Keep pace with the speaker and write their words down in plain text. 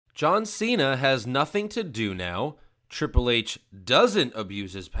John Cena has nothing to do now, Triple H doesn't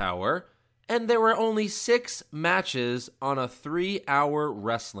abuse his power, and there were only 6 matches on a 3-hour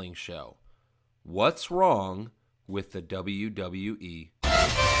wrestling show. What's wrong with the WWE?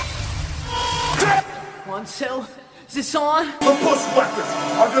 1, 2, is this on? The Bushwhackers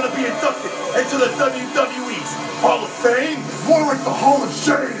are going to be inducted into the WWE's Hall of Fame. More like the Hall of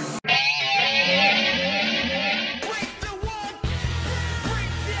Shame.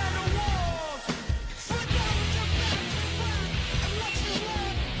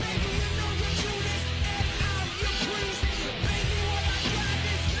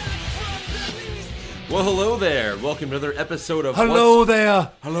 Well, hello there. Welcome to another episode of Hello there.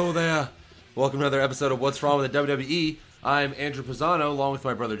 Welcome to another episode of What's Wrong with the WWE. I'm Andrew Pisano, along with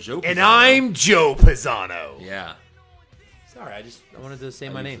my brother Joe Pisano. And I'm Joe Pisano. Yeah. Sorry, I wanted to say I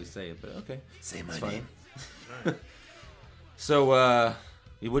my name. usually say it, but okay. Say my It's fine. name. So,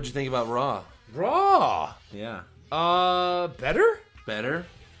 what'd you think about Raw? Raw. Yeah. Better? Better?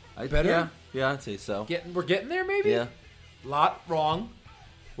 Better? Yeah, I'd say so. We're getting there, maybe? Yeah. Lot wrong,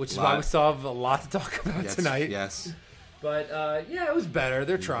 which is why we still have a lot to talk about tonight. Yes. But, yeah, it was better.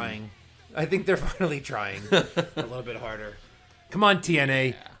 They're trying. I think they're finally trying a little bit harder. Come on,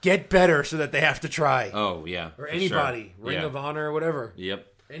 TNA. Get better so that they have to try. Oh, yeah. Or for anybody. sure. Ring Yeah. of Honor or whatever. Yep.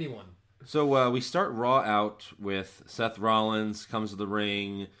 Anyone. So we start Raw out with Seth Rollins comes to the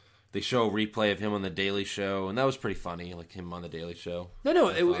ring. They show a replay of him on The Daily Show, and that was pretty funny, like him on The Daily Show. No,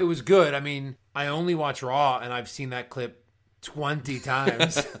 it was good. I mean, I only watch Raw, and I've seen that clip 20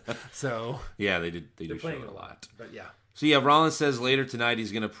 times. So Yeah, they do show playing it it a lot. But yeah. So yeah, Rollins says later tonight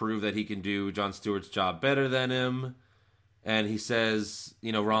he's going to prove that he can do Jon Stewart's job better than him. And he says,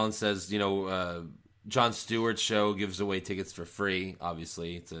 Rollins says, Jon Stewart's show gives away tickets for free,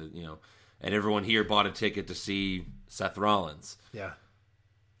 obviously. It's and everyone here bought a ticket to see Seth Rollins. Yeah.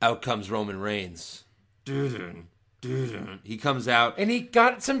 Out comes Roman Reigns. He comes out. And he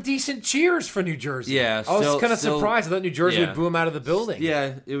got some decent cheers for New Jersey. Yeah, I was still- kind of still- surprised. I thought New Jersey yeah. would boo him out of the building.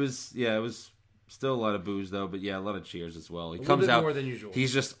 Yeah, it was still a lot of boos though, but yeah, a lot of cheers as well. He A comes little bit out more than usual.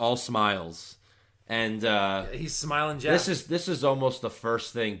 He's just all smiles. And He's smiling Jack. this is almost the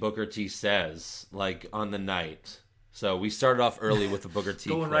first thing Booker T says, like on the night. So we started off early with the Booker T.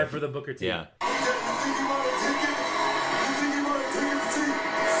 Going clip. right for the Booker T. Yeah.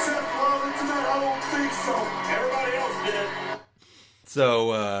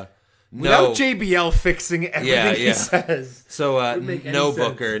 So Without no JBL fixing everything he says. So Wouldn't make any no sense.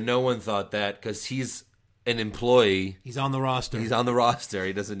 Booker, no one thought that because he's an employee. He's on the roster. He's on the roster.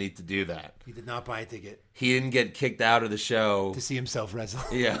 He doesn't need to do that. He did not buy a ticket He didn't get kicked out of the show. to see himself wrestle.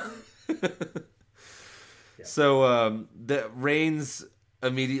 Yeah. So the Reigns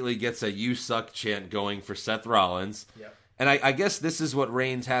immediately gets a "You suck" chant going for Seth Rollins. Yep. And I guess this is what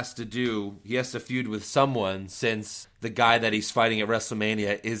Reigns has to do. He has to feud with someone since the guy that he's fighting at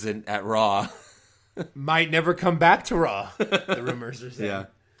WrestleMania isn't at Raw. Might never come back to Raw, the rumors are saying.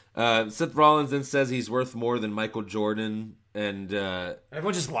 Yeah. Seth Rollins then says he's worth more than Michael Jordan. And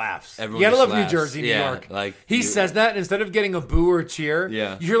Everyone just laughs. Everyone You gotta just love laughs. New Jersey, New Yeah, York. like, he says that, and instead of getting a boo or a cheer,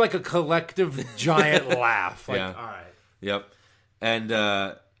 Yeah. you hear like a collective giant laugh. Like, Yeah. all right. Yep.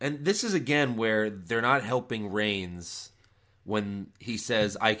 And this is again where they're not helping Reigns when he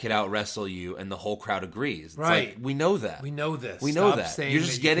says I could out wrestle you and the whole crowd agrees. It's Right. like, we know that. We know this. We know Stop that. saying You're that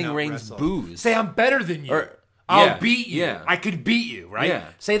just you getting can Reigns out-wrestle. boos. Say I'm better than you. Or- I'll yeah, beat you. yeah. I could beat you, right? Yeah.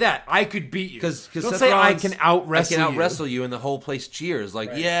 Say that. I could beat you. Because Don't Seth say Rollins, I can out wrestle you. I can out wrestle you and the whole place cheers. Like,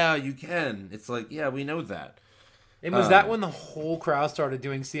 Right. yeah, you can. It's like, yeah, we know that. And was that when the whole crowd started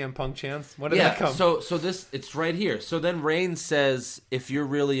doing CM Punk chants? When did that come? So this it's right here. So then Reigns says, if you're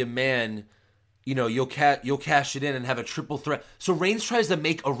really a man, you'll cash it in and have a triple threat. So Reigns tries to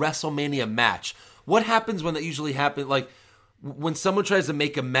make a WrestleMania match. What happens when that usually happens? Like when someone tries to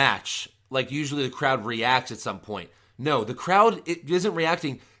make a match, like usually the crowd reacts at some point. No, the crowd isn't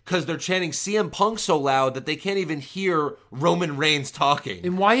reacting because they're chanting CM Punk so loud that they can't even hear Roman Reigns talking.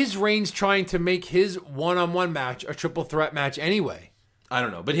 And why is Reigns trying to make his one-on-one match a triple threat match anyway? I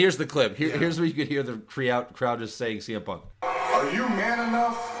don't know, but here's the clip. Here's where you could hear the crowd just saying CM Punk. Are you man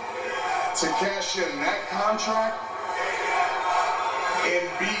enough to cash in that contract and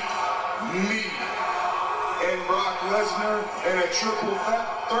beat me and Brock Lesnar in a triple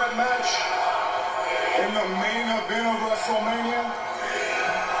threat match in the main event of WrestleMania?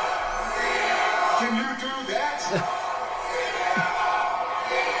 Can you do that?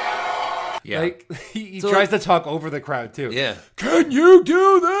 Yeah. Like he So, tries to talk over the crowd too. Yeah. Can you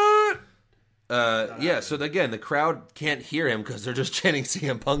do that? So again, the crowd can't hear him because they're just chanting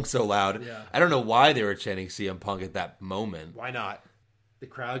CM Punk so loud. Yeah. I don't know why they were chanting CM Punk at that moment. Why not? The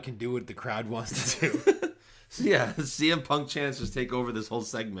crowd can do what the crowd wants to do. So yeah, CM Punk chants just take over this whole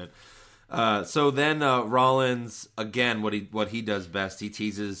segment. So then Rollins, again, what he does best, he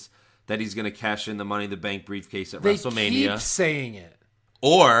teases that he's going to cash in the Money in the Bank briefcase at WrestleMania. They keep saying it.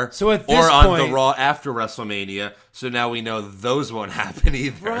 Or on the Raw after WrestleMania. So now we know those won't happen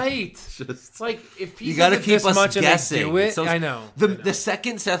either. Right. It's like if you got to keep us much guessing. And they do it, So I know. The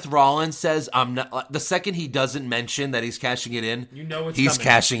second Seth Rollins says I'm not. The second he doesn't mention that he's cashing it in, you know he's coming.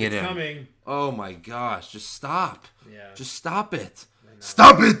 cashing it it's in. Coming. Oh my gosh! Just stop. Yeah. Just stop it.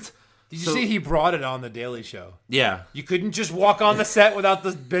 Stop it. Did you see he brought it on the Daily Show? Yeah. You couldn't just walk on the set without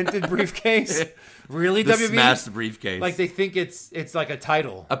the bented briefcase. Really, The WWE? smashed briefcase. Like they think it's like a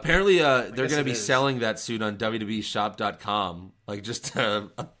title. Apparently, they're going to be is. selling that suit on WWEshop.com. Like just a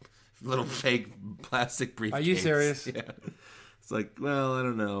little fake plastic briefcase. Are you serious? Yeah. It's like, well, I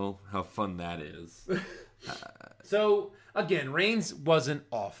don't know how fun that is. So Again, Reigns wasn't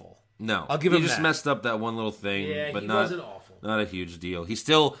awful. No, I'll give him He just that. messed up that one little thing, Yeah, but he not wasn't awful. Not a huge deal. He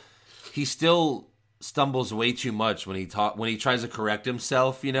still stumbles way too much when he tries to correct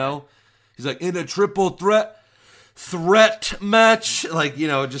himself. You know, he's like in a triple threat match. Like, you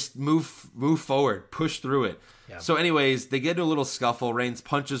know, just move forward, push through it. Yeah. So, anyways, they get into a little scuffle. Reigns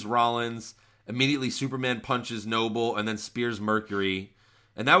punches Rollins. Immediately, Superman punches Noble and then spears Mercury,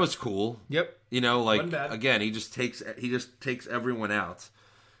 and that was cool. Yep. You know, like, Wasn't bad. again, he just takes everyone out.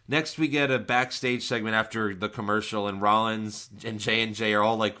 Next, we get a backstage segment after the commercial, and Rollins and J&J are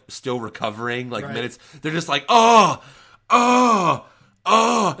all, like, still recovering, like, Right. minutes. They're just like, oh. By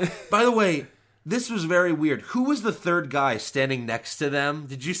the way, this was very weird. Who was the third guy standing next to them?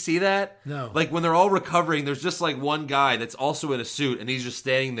 Did you see that? No. Like, when they're all recovering, there's just, like, one guy that's also in a suit, and he's just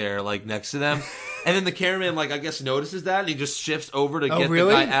standing there, like, next to them. And then the cameraman, like, I guess notices that, and he just shifts over to get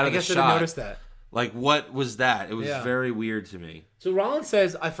really? the guy out of I guess the I shot. didn't notice that. Like, what was that? It was Yeah. very weird to me. So Rollins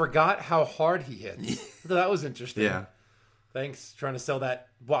says, I forgot how hard he hits. I thought that was interesting. Yeah. Thanks. Trying to sell that,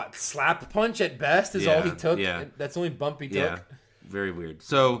 what, slap punch at best is all he took? yeah. That's the only bump he took? Yeah, very weird.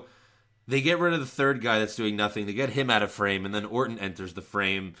 So they get rid of the third guy that's doing nothing. They get him out of frame, and then Orton enters the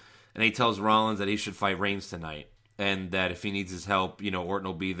frame, and he tells Rollins that he should fight Reigns tonight, and that if he needs his help, you know, Orton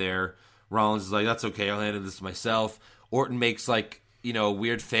will be there. Rollins is like, that's okay, I'll handle this myself. Orton makes, like, you know, a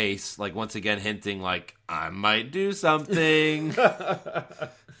weird face, like, once again hinting, like, I might do something.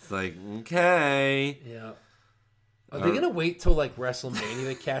 It's like, okay. Yeah. Are they going to wait till, like, WrestleMania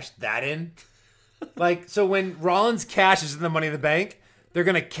to cash that in? Like, so when Rollins cashes in the Money in the Bank, they're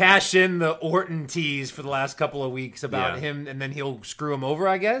going to cash in the Orton tease for the last couple of weeks about him, and then he'll screw him over,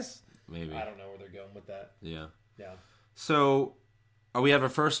 I guess? Maybe. I don't know where they're going with that. Yeah. Yeah. So, we have our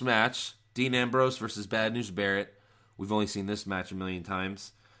first match, Dean Ambrose versus Bad News Barrett. We've only seen this match a million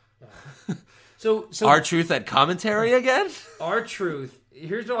times. So R-Truth at commentary again? R-Truth,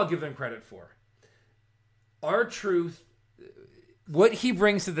 here's what I'll give them credit for. R-Truth, what he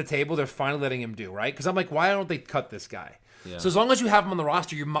brings to the table, they're finally letting him do, right? Because I'm like, why don't they cut this guy? Yeah. So as long as you have him on the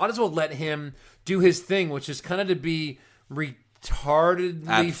roster, you might as well let him do his thing, which is kind of to be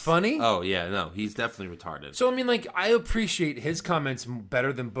retardedly funny. Oh, yeah, no, he's definitely retarded. So, I mean, like, I appreciate his comments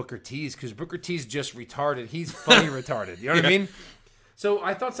better than Booker T's, because Booker T's just retarded. He's funny retarded. You know what I mean? So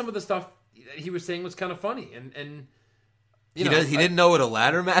I thought some of the stuff that he was saying was kind of funny. And you know, he didn't know what a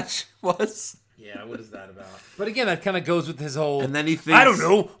ladder match was? Yeah, what is that about? But again, that kind of goes with his whole... And then he thinks... I don't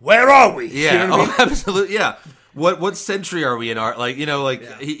know. Where are we? Yeah, You know what I mean? absolutely, yeah. What century are we in? Like, you know, like,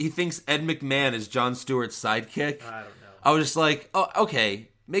 Yeah. he thinks Ed McMahon is Jon Stewart's sidekick. I don't know. I was just like, oh, okay,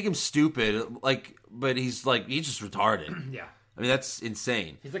 make him stupid, like, but he's just retarded. Yeah. I mean, that's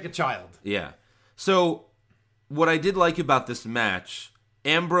insane. He's like a child. Yeah. So, what I did like about this match,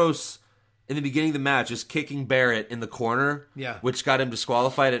 Ambrose, in the beginning of the match, is kicking Barrett in the corner. Yeah. Which got him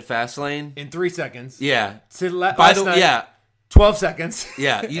disqualified at Fastlane. In 3 seconds. Yeah. By By the the yeah. 12 seconds.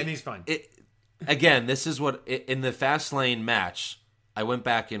 Yeah. And he's fine. Again, this is what, in the Fastlane match, I went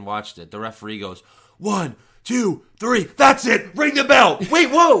back and watched it. The referee goes, 1, 2, 3, that's it! Ring the bell! Wait,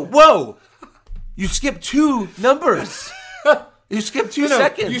 whoa! You skipped 2 numbers. You skipped 2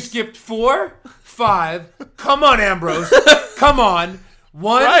 seconds. You skipped 4, 5. Come on, Ambrose. Come on.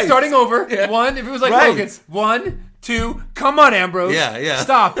 1, Right. starting over. Yeah. 1, if it was like Right. Hogan's. 1, 2, come on, Ambrose. Yeah.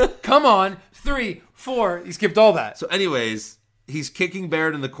 Stop. Come on. 3, 4. You skipped all that. So anyways, he's kicking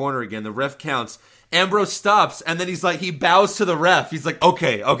Barrett in the corner again. The ref counts. Ambrose stops, and then he's like, he bows to the ref. He's like,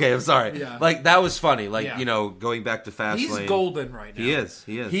 okay, I'm sorry. Yeah. Like, that was funny. Like, Yeah. you know, going back to Fastlane. He's golden right now. He is.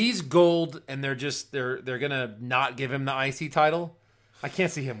 He's gold, and they're gonna not give him the IC title. I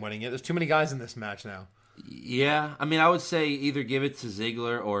can't see him winning it. There's too many guys in this match now. Yeah. I mean, I would say either give it to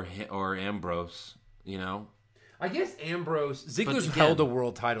Ziggler or Ambrose, you know? I guess Ziggler's But again- held a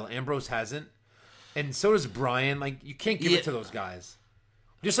world title. Ambrose hasn't. And so does Bryan. Like, you can't give it to those guys.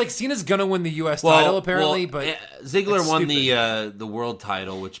 Just like Cena's gonna win the U.S. title, apparently, but Ziggler it's won stupid. the world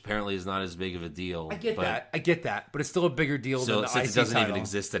title, which apparently is not as big of a deal. I get that, but it's still a bigger deal than So the since IC it doesn't title. even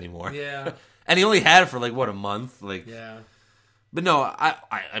exist anymore. Yeah, And he only had it for like a month. Like, yeah. But no,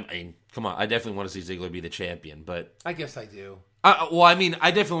 I mean, come on, I definitely want to see Ziggler be the champion. But I guess I do. I mean,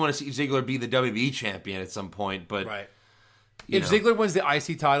 I definitely want to see Ziggler be the WWE champion at some point. But Right. you If know. Ziggler wins the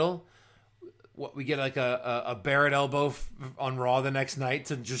IC title, what we get like a Barrett elbow on Raw the next night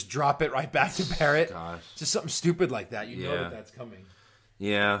to just drop it right back to Barrett. Gosh. Just something stupid like that. You know Yeah. that's coming.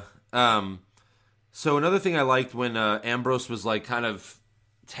 Yeah. So another thing I liked when Ambrose was like kind of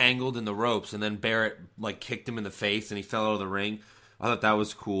tangled in the ropes, and then Barrett like kicked him in the face, and he fell out of the ring. I thought that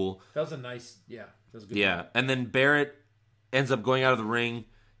was cool. That was a nice, that was a good. Yeah, and then Barrett ends up going out of the ring.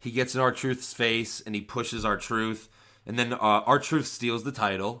 He gets in R-Truth's face, and he pushes R-Truth, and then R-Truth steals the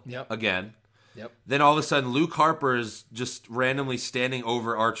title again. Yep. Then all of a sudden, Luke Harper is just randomly standing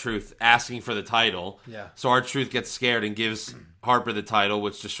over R-Truth, asking for the title. Yeah. So R-Truth gets scared and gives Harper the title,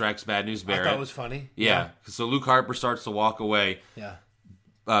 which distracts Bad News Barrett. I thought it was funny. Yeah. So Luke Harper starts to walk away. Yeah.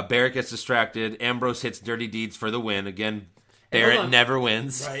 Barrett gets distracted. Ambrose hits Dirty Deeds for the win. Again, Hey, hold Barrett on. never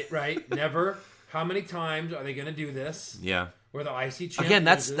wins. Right. Never. How many times are they going to do this? Yeah. Where the IC champ Again,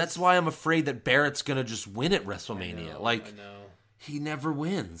 loses? that's why I'm afraid that Barrett's going to just win at WrestleMania. I know. He never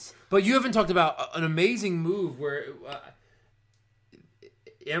wins. But you haven't talked about an amazing move where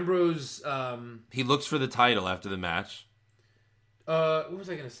Ambrose. He looks for the title after the match. What was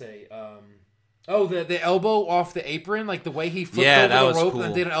I going to say? The elbow off the apron, like the way he flipped Yeah, over that the was rope cool.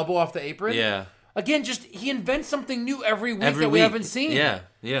 and did an elbow off the apron. Yeah. Again, just he invents something new every week Every that we week. haven't seen. Yeah.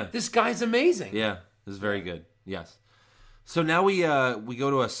 This guy's amazing. Yeah. This is very good. Yes. So now we go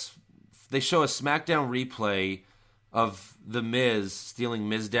to they show a SmackDown replay of The Miz stealing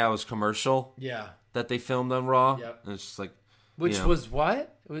Mizdow's commercial Yeah. that they filmed on Raw. Yep. And it's just like, Which you know. was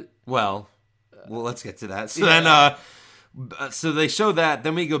what? Well, let's get to that. So then, so they show that.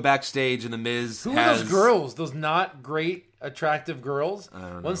 Then we go backstage, and the Miz Who has are those girls? Those not great, attractive girls? I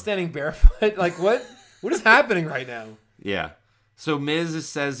don't know. One standing barefoot. Like what? What is happening right now? Yeah. So Miz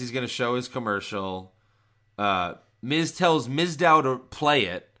says he's going to show his commercial. Miz tells Mizdow to play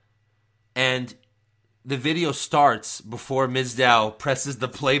it, and the video starts before Mizdow presses the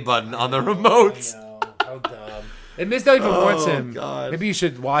play button on the remote. I know. How dumb. And Mizdow even warns him. God. Maybe you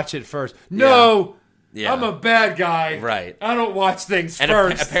should watch it first. No. Yeah. I'm a bad guy. Right. I don't watch things And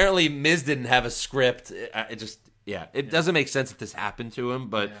first. apparently Miz didn't have a script. It just, it doesn't make sense if this happened to him.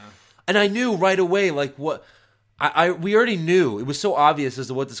 But and I knew right away, like what we already knew. It was so obvious as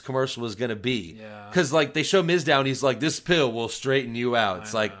to what this commercial was going to be. Yeah. Because like they show Miz down, he's like, "This pill will straighten you out."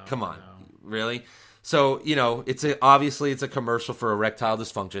 It's like, come on, really? So obviously it's a commercial for erectile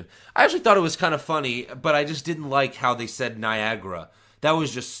dysfunction. I actually thought it was kind of funny, but I just didn't like how they said Niagara. That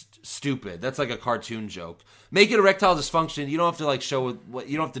was just stupid. That's like a cartoon joke. Make it erectile dysfunction. You don't have to like show what.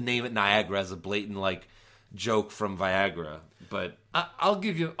 You don't have to name it Niagara as a blatant like joke from Viagra. But I'll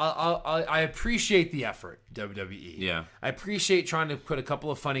give you. I appreciate the effort, WWE. Yeah. I appreciate trying to put a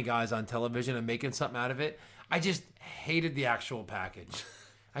couple of funny guys on television and making something out of it. I just hated the actual package.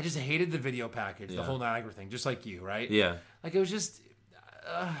 I just hated the video package, the whole Niagara thing, just like you, right? yeah, Like it was just.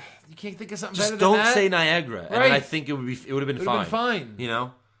 You can't think of something just better don't than that. say Niagara, and Right. I think it would have been It would have fine. been fine. You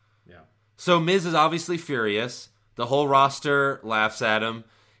know. Yeah. So Miz is obviously furious. The whole roster laughs at him.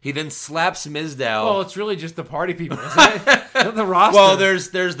 He then slaps Mizdow. Well, it's really just the party people, isn't it? Not the roster. Well, there's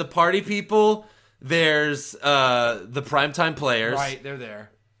the party people. There's the primetime players. right. They're there.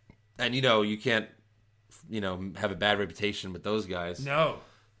 And you can't have a bad reputation with those guys. No.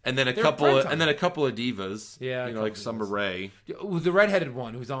 And then a They're couple primetime. a couple of divas. Yeah, a couple like of Summer divas. Rae. The redheaded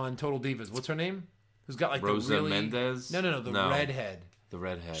one who's on Total Divas. What's her name? Who's got like Rosa the really Mendez? No, the No. redhead. The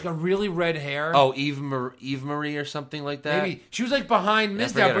redhead. She's got really red hair. Oh, Eve Marie or something like that. maybe she was like behind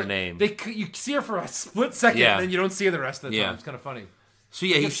Miz forget Dow, her but name. you see her for a split second, Yeah. and then you don't see her the rest of the time. Yeah. It's kind of funny. So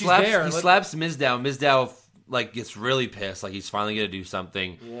yeah, he if she's slaps there, he let- slaps Mizdow. Mizdow like gets really pissed, like he's finally gonna do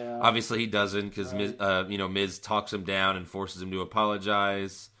something. Yeah. Obviously he doesn't because Miz talks him down and forces him to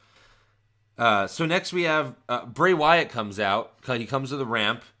apologize. So next we have Bray Wyatt comes out. He comes to the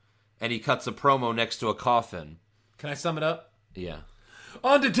ramp and he cuts a promo next to a coffin. Can I sum it up? Yeah.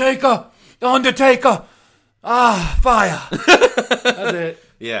 Undertaker, fire. That's it.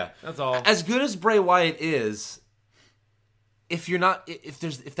 Yeah. That's all. As good as Bray Wyatt is,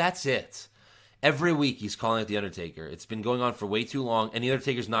 if that's it, every week he's calling it The Undertaker. It's been going on for way too long, and The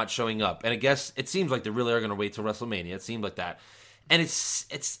Undertaker's not showing up. And I guess it seems like they really are going to wait till WrestleMania. It seemed like that. And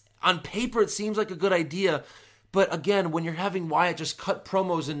it's on paper, it seems like a good idea, But again, when you're having Wyatt just cut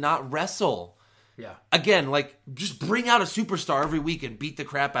promos and not wrestle, Yeah. again, like, just bring out a superstar every week and beat the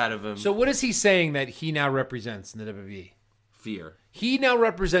crap out of him. So what is he saying that he now represents in the WWE? Fear. He now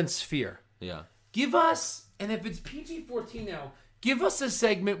represents fear. Yeah. Give us, and if it's PG-14 now, give us a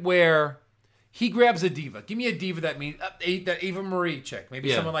segment where he grabs a diva. Give me a diva that means that Eva Marie chick.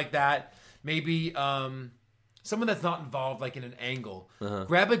 Maybe someone like that. Maybe someone that's not involved, like in an angle.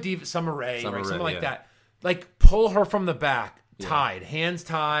 Grab a diva, Summer Rae, right? Something like that. Like pull her from the back, tied, hands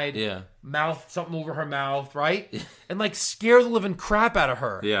tied, mouth, something over her mouth, right? And like scare the living crap out of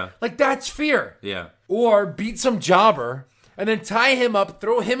her. Yeah. Like that's fear. Yeah. Or beat some jobber and then tie him up,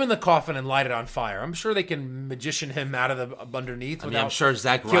 throw him in the coffin and light it on fire. I'm sure they can magician him out of the underneath. I mean, I'm sure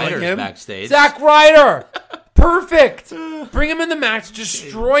Zack killing Ryder's him. backstage. Zack Ryder! Perfect! Bring him in the match,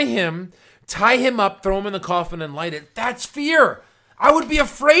 destroy him, tie him up, throw him in the coffin and light it. That's fear. I would be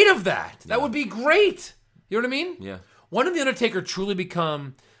afraid of that. That would be great. You know what I mean? Yeah. When did The Undertaker truly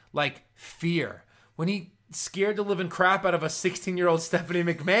become, like, fear? When he scared the living crap out of a 16-year-old Stephanie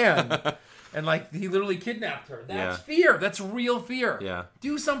McMahon. And, like, he literally kidnapped her. That's fear. That's real fear. Yeah.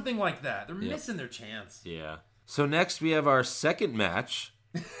 Do something like that. They're missing their chance. Yeah. So next we have our second match.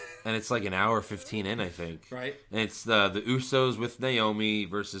 And it's like an hour 15 in, I think. Right. And it's the Usos with Naomi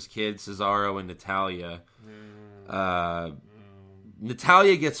versus Kid, Cesaro, and Natalya.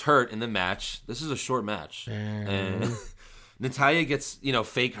 Natalya gets hurt in the match. This is a short match. And Natalya gets,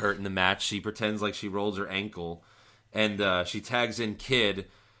 fake hurt in the match. She pretends like she rolls her ankle. And she tags in Kid.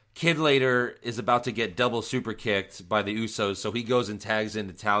 Kid later is about to get double super kicked by the Usos. So he goes and tags in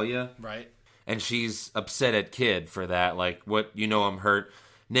Natalya. Right. And she's upset at Kid for that. Like, what? I'm hurt.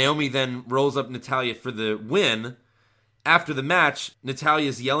 Naomi then rolls up Natalya for the win. After the match,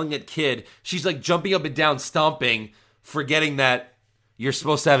 Natalya's yelling at Kid. She's like jumping up and down, stomping, forgetting that you're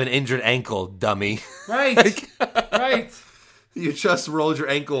supposed to have an injured ankle, dummy. Right. Right. You just rolled your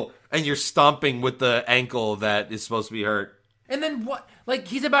ankle and you're stomping with the ankle that is supposed to be hurt. And then what? Like,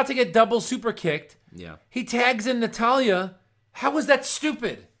 he's about to get double super kicked. Yeah. He tags in Natalya. How is that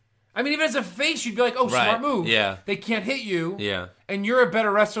stupid? I mean, even as a face, you'd be like, oh, smart move. Yeah. They can't hit you. Yeah. And you're a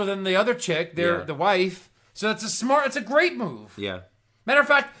better wrestler than the other chick. They're the wife. So it's a great move. Yeah. Matter of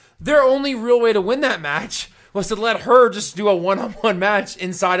fact, their only real way to win that match was to let her just do a one-on-one match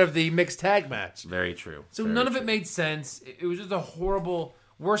inside of the mixed tag match. Very true. So none of it made sense. It was just a horrible,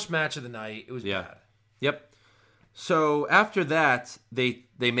 worst match of the night. It was bad. Yep. So after that, they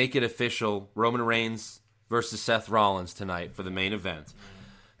make it official. Roman Reigns versus Seth Rollins tonight for the main event.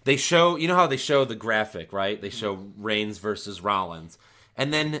 They show, how they show the graphic, right? They show Reigns versus Rollins.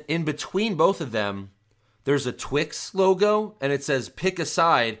 And then in between both of them, there's a Twix logo, and it says pick a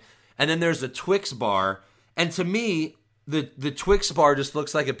side. And then there's a Twix bar. And to me, the Twix bar just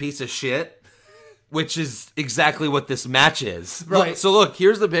looks like a piece of shit, which is exactly what this match is. Right. Look,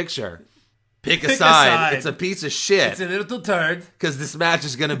 here's the picture. Pick a side. It's a piece of shit. It's a little turd. Because this match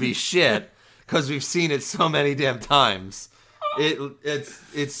is going to be shit. Because we've seen it so many damn times.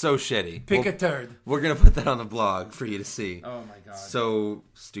 It's so shitty. Pick a turd. We're going to put that on the blog for you to see. Oh, my God. So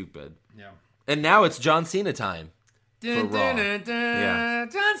stupid. Yeah. And now it's John Cena time. Dun, for Raw. dun, dun, dun. Yeah.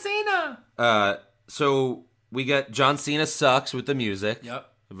 John Cena. So we got John Cena sucks with the music.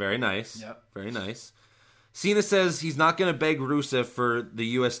 Yep. Very nice. Yep. Very nice. Cena says he's not going to beg Rusev for the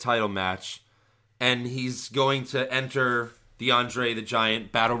U.S. title match. And he's going to enter the Andre the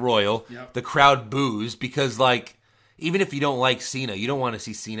Giant Battle Royal. Yep. The crowd boos because, like, even if you don't like Cena, you don't want to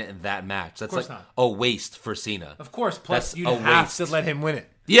see Cena in that match. That's like not. a waste for Cena. Of course. Plus, That's you a have waste. to let him win it.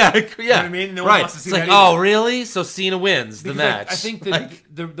 Yeah, yeah. You know what I mean? No one right. wants to see it's that like, either. oh, really? So Cena wins the Because match. I think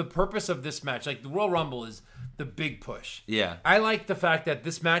the purpose of this match, like the Royal Rumble, is the big push. Yeah. I like the fact that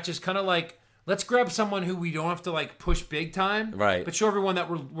this match is kind of like, let's grab someone who we don't have to like push big time, right? But show everyone that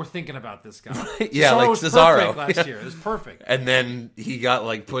we're thinking about this guy. Yeah, Cesaro like was Cesaro perfect last year. It was perfect. And then he got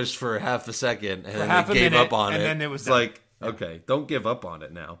like pushed for half a second, and then half they a gave minute, up on and it. then it was it's done. like, okay, don't give up on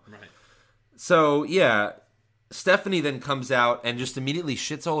it now. Right. So yeah, Stephanie then comes out and just immediately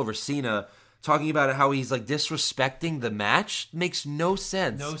shits all over Cena, talking about how he's like disrespecting the match. Makes no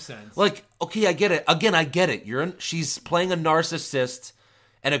sense. No sense. Like, okay, I get it. Again, I get it. She's playing a narcissist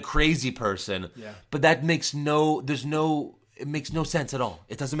and a crazy person. Yeah. But that makes it makes no sense at all.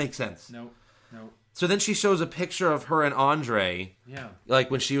 It doesn't make sense. No. So then she shows a picture of her and Andre. Yeah.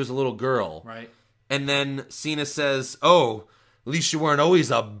 Like when she was a little girl. Right. And then Cena says, oh, at least you weren't always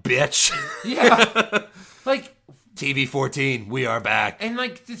a bitch. Yeah. Like, TV 14, we are back. and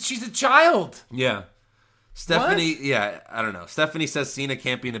like, she's a child. Yeah. Stephanie, I don't know. Stephanie says Cena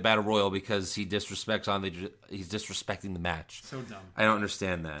can't be in the Battle Royal because he's disrespecting the match. So dumb. I don't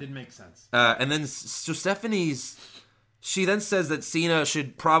understand that. Didn't make sense. And then so she then says that Cena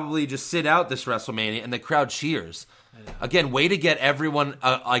should probably just sit out this WrestleMania, and the crowd cheers. Again, way to get everyone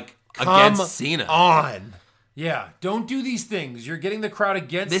against Cena. On. Yeah, don't do these things. You're getting the crowd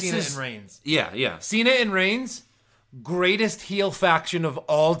against Cena and Reigns. Yeah. Cena and Reigns, greatest heel faction of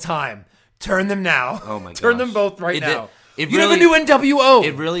all time. Turn them now. Oh my god. Turn them both now. You have a new NWO.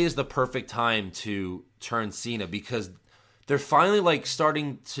 It really is the perfect time to turn Cena because they're finally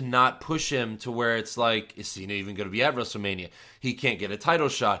starting to not push him to where it's like, is Cena even going to be at WrestleMania? He can't get a title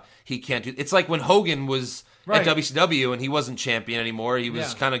shot. He can't do. It's like when Hogan was at WCW and he wasn't champion anymore. He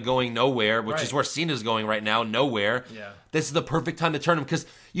was kind of going nowhere, which is where Cena's going right now, nowhere. Yeah. This is the perfect time to turn him because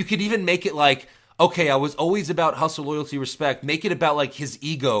you could even make it like, okay, I was always about hustle, loyalty, respect. Make it about his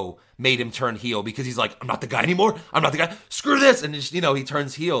ego made him turn heel because he's like, I'm not the guy anymore. I'm not the guy. Screw this. And just, he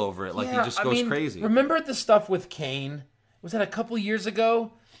turns heel over it. He just goes crazy. Remember the stuff with Kane? Was that a couple years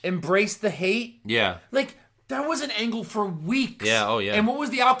ago? Embrace the hate? Yeah. That was an angle for weeks. Yeah, oh yeah. And what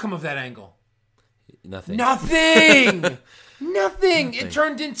was the outcome of that angle? Nothing. Nothing. It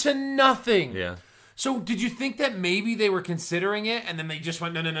turned into nothing. Yeah. So did you think that maybe they were considering it and then they just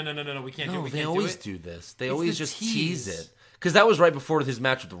went, no, we can't do it. We they can't always do do this. They always just tease it. Because that was right before his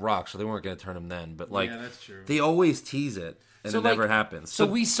match with The Rock, so they weren't going to turn him then. But yeah, that's true. They always tease it, and it never happens. So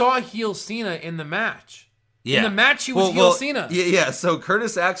we saw heel Cena in the match. Yeah. In the match, he was heel Cena. Yeah. So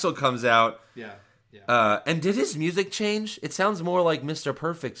Curtis Axel comes out. Yeah. And did his music change? It sounds more like Mr.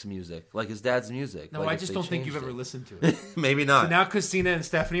 Perfect's music, like his dad's music. No, I just don't think you've ever listened to it. Maybe not. So now because Cena and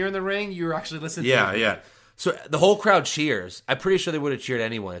Stephanie are in the ring, you're actually listening to it. Yeah. So the whole crowd cheers. I'm pretty sure they would have cheered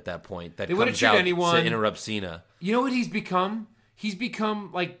anyone at that point. They would have cheered anyone to interrupt Cena. You know what he's become? He's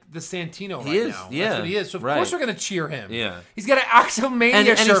become like the Santino now. Yeah. That's what he is. So of course we're gonna cheer him. Yeah. He's got an Axelmania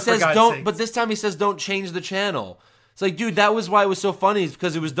shirt, he says, for God's don't. sake. But this time he says, "Don't change the channel." It's like, dude, that was why it was so funny. Is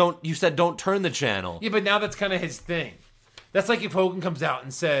because it was don't. You said don't turn the channel. Yeah, but now that's kind of his thing. That's like if Hogan comes out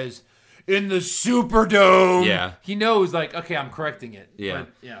and says, "In the Superdome." Yeah. He knows, okay, I'm correcting it. Yeah.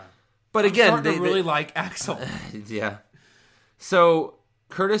 But again, I'm starting to really like Axel. Yeah. So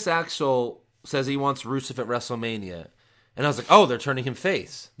Curtis Axel says he wants Rusev at WrestleMania. And I was like, oh, they're turning him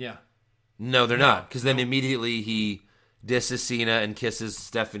face. Yeah. No, they're not. Because then immediately he disses Cena and kisses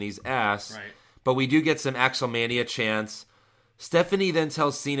Stephanie's ass. Right. But we do get some Axelmania chants. Stephanie then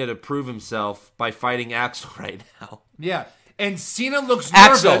tells Cena to prove himself by fighting Axel right now. Yeah. And Cena looks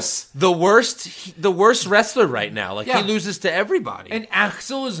nervous. Axel, the worst wrestler right now. He loses to everybody. And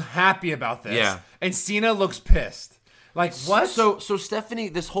Axel is happy about this. Yeah. And Cena looks pissed. What? So Stephanie,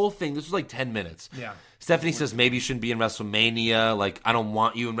 this whole thing, this was 10 minutes. Yeah. Stephanie says maybe you shouldn't be in WrestleMania. I don't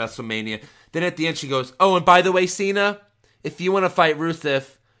want you in WrestleMania. Then at the end she goes, oh, and by the way, Cena, if you want to fight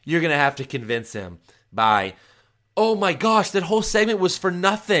Rusev, you're going to have to convince him. Bye. Oh my gosh, that whole segment was for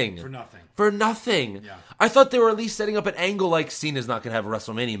nothing. For nothing. Yeah. I thought they were at least setting up an angle like Cena's not going to have a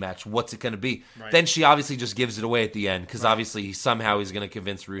WrestleMania match. What's it going to be? Right. Then she obviously just gives it away at the end because obviously somehow he's going to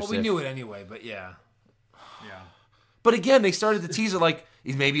convince Rusev. Well, we knew it anyway, but yeah. But again, they started to tease it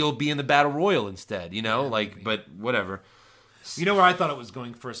maybe he'll be in the Battle Royal instead, but whatever. You know where I thought it was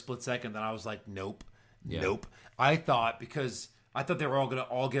going for a split second, then I was like, nope. I thought they were all going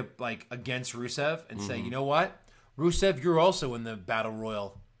to get against Rusev and say, you know what? Rusev, you're also in the Battle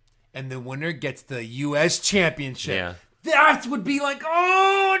Royal. And the winner gets the U.S. Championship. Yeah. That would be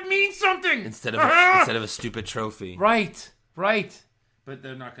it means something. Instead of a stupid trophy. Right. But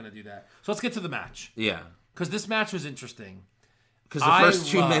they're not going to do that. So let's get to the match. Yeah. Because this match was interesting. Because the first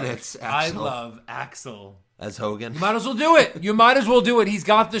 2 minutes, Axel. I love Axel. As Hogan. You might as well do it. He's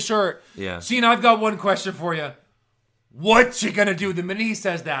got the shirt. Yeah. Cena, I've got one question for you. What you gonna do? The minute he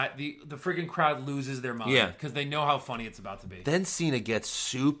says that, the freaking crowd loses their mind. Yeah. Because they know how funny it's about to be. Then Cena gets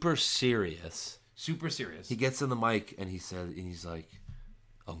super serious. He gets on the mic and he's like,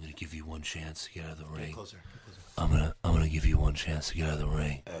 I'm gonna give you one chance to get out of the ring. Get closer. I'm gonna give you one chance to get out of the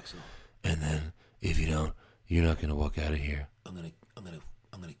ring. Axel. And then if you don't, you're not gonna walk out of here. I'm gonna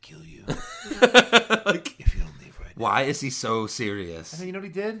kill you. If you don't leave right now. Why is he so serious? You know what he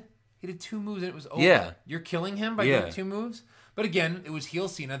did? He did 2 moves and it was over. Yeah. You're killing him by doing 2 moves? But again, it was heel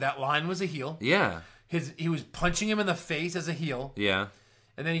Cena. That line was a heel. Yeah. He was punching him in the face as a heel. Yeah.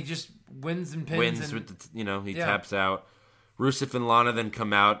 And then he just wins and pins. With he taps out. Rusev and Lana then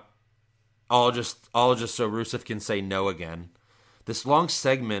come out. All just so Rusev can say no again. This long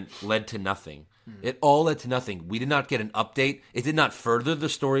segment led to nothing. It all led to nothing. We did not get an update. It did not further the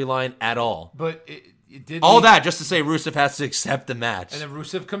storyline at all. But it did. All that just to say Rusev has to accept the match. And then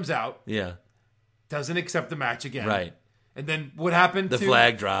Rusev comes out. Yeah. doesn't accept the match again. Right. And then what happened? The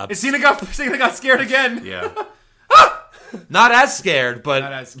flag drops. And Cena got scared again. Yeah. Not as scared, but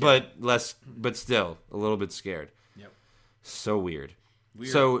Not as scared. but still a little bit scared. Yep. So weird.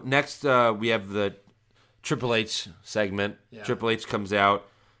 So next we have the Triple H segment. Yeah. Triple H comes out,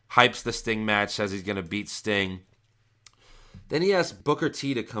 hypes the Sting match, says he's going to beat Sting. Then he asks Booker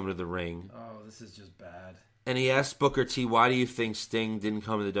T to come to the ring. Oh, this is just bad. And he asks Booker T, why do you think Sting didn't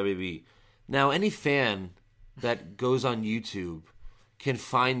come to the WWE? Now, any fan that goes on YouTube can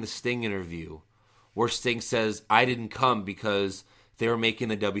find the Sting interview where Sting says, I didn't come because they were making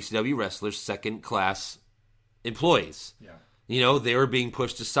the WCW wrestlers second-class employees. Yeah. You know, they were being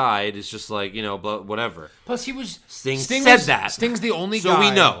pushed aside. It's just like, you know, whatever. Plus, he was... Sting said that. Sting's the only guy... So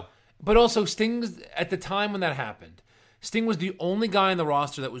we know. But also, Sting's... At the time when that happened, Sting was the only guy in the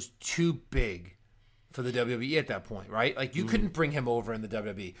roster that was too big for the WWE at that point, right? Like, you couldn't bring him over in the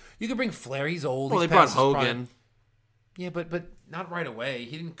WWE. You could bring Flair. He's old. Well, he's they brought past his prime. Hogan. Yeah, but not right away.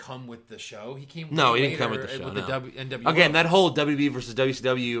 He didn't come with the show. He came No, he later didn't come with the show. With No. the NWO. Again, that whole WB versus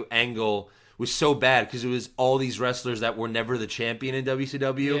WCW angle was so bad because it was all these wrestlers that were never the champion in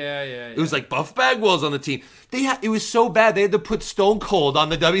WCW. Yeah. It was like Buff Bagwell's on the team. It was so bad they had to put Stone Cold on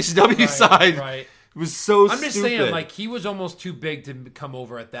the WCW side. Right. It was so I'm just stupid. saying, like, he was almost too big to come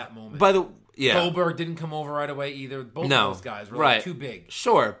over at that moment. Yeah. Goldberg didn't come over right away either. Both of those guys were like, too big.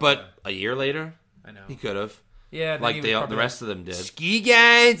 Sure, but a year later, I know. he could have. Yeah, then Like he was the rest of them did. Ski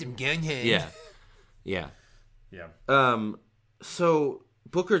guys, I'm going home. Yeah. Yeah. So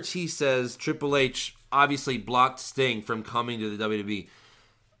Booker T says Triple H obviously blocked Sting from coming to the WWE.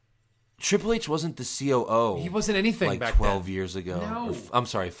 Triple H wasn't the COO. He wasn't anything like back 12 then. years ago. No. I'm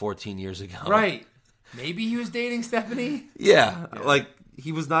sorry, 14 years ago. Right. Maybe he was dating Stephanie? Yeah, like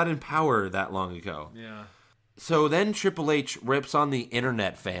he was not in power that long ago. Yeah. So then Triple H rips on the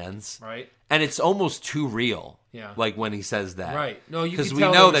internet fans. Right. And it's almost too real. Yeah. Like when he says that. Right. No, you because can we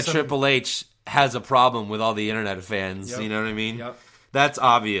tell know there that was Triple H has a problem with all the internet fans. Yep. You know what I mean? Yep. That's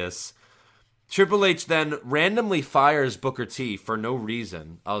obvious. Triple H then randomly fires Booker T for no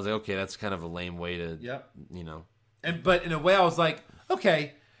reason. I was like, okay, that's kind of a lame way to, you know. But in a way, I was like,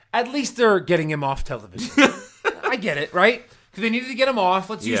 okay, at least they're getting him off television. I get it, right? Because they needed to get him off.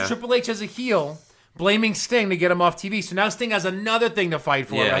 Let's use Triple H as a heel, blaming Sting to get him off TV. So now Sting has another thing to fight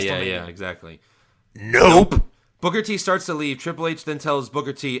for. Yeah, exactly. Nope. Booker T starts to leave. Triple H then tells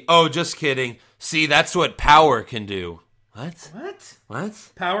Booker T, oh, just kidding. See, that's what power can do. What?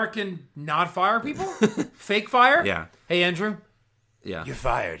 What? Power can not fire people? Fake fire? Yeah. Hey, Andrew. Yeah. You're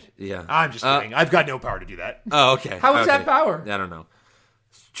fired. Yeah. I'm just kidding. I've got no power to do that. Oh, okay. How is that power? I don't know.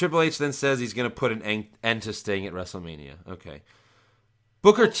 Triple H then says he's going to put an end to Sting at WrestleMania. Okay.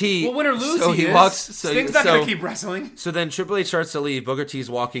 Booker T. Well, win or lose, so he is. walks. Sting's not going to keep wrestling. So then Triple H starts to leave. Booker T's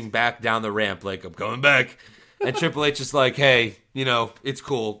walking back down the ramp like, I'm coming back. And Triple H is like, hey, you know, it's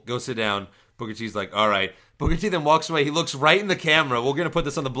cool. Go sit down. Booker T's like, all right. Booker T then walks away. He looks right in the camera. We're going to put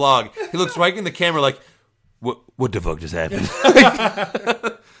this on the blog. He looks right in the camera like, what the fuck just happened?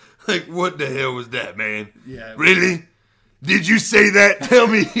 Like, what the hell was that, man? Yeah. Really? Did you say that? Tell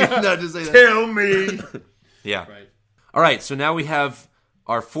me. Not to say that. Tell me. Yeah. Right. All right, so now we have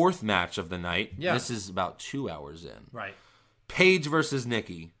our fourth match of the night. Yeah. This is about 2 hours in. Right. Paige versus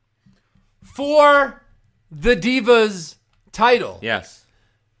Nikki. For the Divas title. Yes.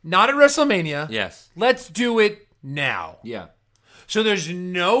 Not at WrestleMania. Yes. Let's do it now. Yeah. So there's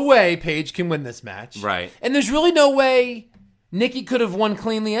no way Paige can win this match. Right. And there's really no way Nikki could have won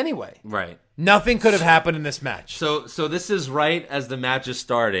cleanly anyway. Right. Nothing could have happened in this match. So this is right as the match is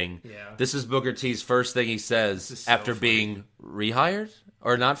starting. Yeah. This is Booker T's first thing he says so after being rehired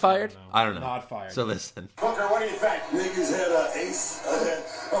or not fired? I don't know. Not fired. So listen. Booker, what do you think? Niggas had an ace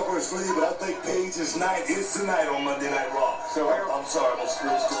up her sleeve, but I think Paige's night is tonight on Monday Night Raw. So I'm sorry, I'm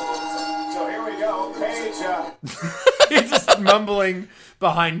screwed. So here we go. Paige. He's just mumbling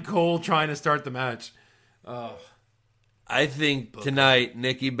behind Cole trying to start the match. I think tonight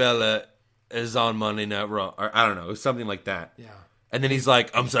Nikki Bella is on Monday Night Raw. Or I don't know. It was something like that. Yeah. And then he's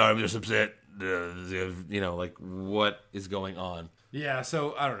like, I'm sorry, I'm just upset. You know, like, what is going on? Yeah,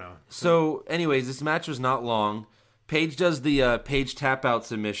 so I don't know. So, anyways, this match was not long. Paige does the Paige tap out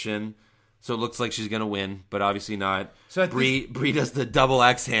submission, so it looks like she's gonna win, but obviously not. So Brie does the double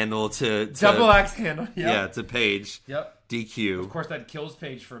axe handle to double axe handle. Yep. Yeah, to Paige. Yep. DQ. Of course, that kills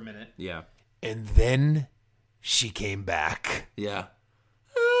Paige for a minute. Yeah. And then she came back. Yeah.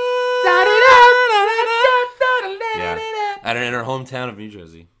 Yeah. In her hometown of New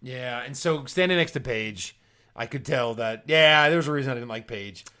Jersey. Yeah, and so standing next to Paige, I could tell that, there was a reason I didn't like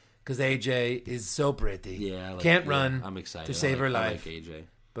Paige. Because AJ is so pretty. Yeah. Can't run I'm excited. to save her life. I like AJ.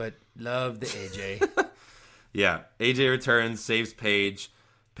 but love the AJ. Yeah, AJ returns, saves Paige.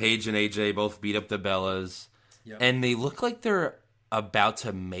 Paige and AJ both beat up the Bellas. Yep. And they look like they're about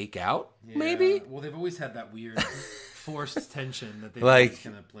to make out, Yeah. Maybe? Well, they've always had that weird forced tension that they've Like,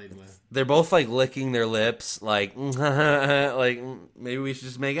 kind of played with. They're both, like, licking their lips, like, like, maybe we should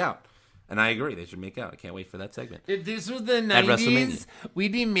just make out. And I agree, they should make out. I can't wait for that segment. If this was the At 90s, WrestleMania.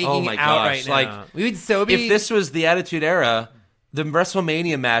 we'd be making Oh my out gosh, right now. like, We would so be... If this was the Attitude Era, the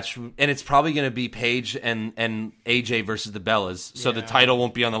WrestleMania match, and it's probably going to be Paige and AJ versus the Bellas, so the title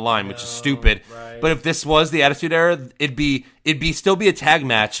won't be on the line, which is stupid. Right. But if this was the Attitude Era, it'd still be a tag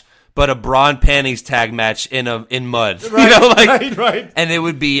match, but a bra and panties tag match in mud, Right, right. and it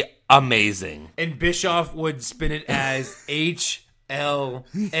would be amazing. And Bischoff would spin it as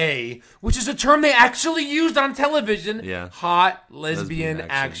HLA, which is a term they actually used on television. Yeah. Hot lesbian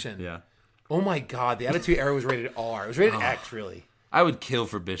action. Yeah, Oh my God, the Attitude Era was rated R. It was rated X, really. I would kill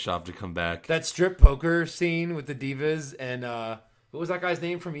for Bischoff to come back. That strip poker scene with the Divas and what was that guy's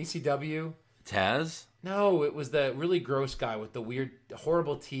name from ECW? Taz? No, it was the really gross guy with the weird,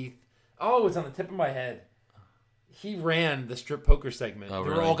 horrible teeth. Oh, it's on the tip of my head. He ran the strip poker segment. Oh, They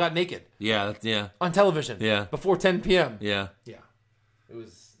really? all got naked Yeah. on television. Yeah. Before 10 p.m. Yeah. Yeah. It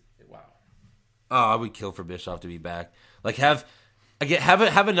was wow. Oh, I would kill for Bischoff to be back. Like have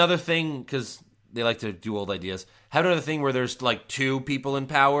another thing, because they like to do old ideas. Have another thing where there's like two people in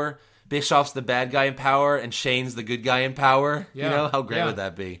power. Bischoff's the bad guy in power, and Shane's the good guy in power. Yeah. You know, how great would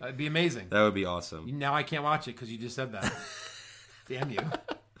that be? That'd be amazing. That would be awesome. Now I can't watch it because you just said that. Damn you.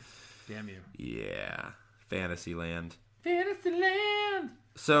 Damn you. Yeah. Fantasyland. Fantasyland.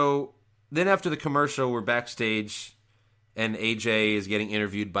 So then after the commercial, we're backstage, and AJ is getting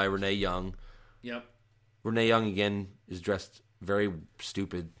interviewed by Renee Young. Yep. Renee Young, again, is dressed very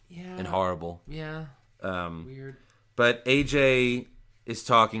stupid and horrible. Yeah. Weird. But AJ is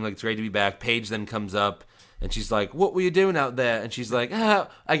talking like it's great to be back. Paige then comes up and she's like, "What were you doing out there?" And she's like,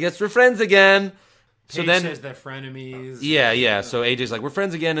 "I guess we're friends again." Paige says they're frenemies. Yeah. So AJ's like, "We're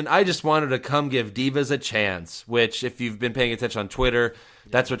friends again, and I just wanted to come give divas a chance." Which, if you've been paying attention on Twitter,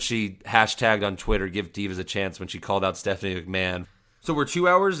 that's what she hashtagged on Twitter, "Give divas a chance," when she called out Stephanie McMahon. So we're 2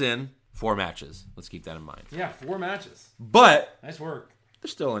 hours in, 4 matches. Let's keep that in mind. Yeah, 4 matches. But Nice work.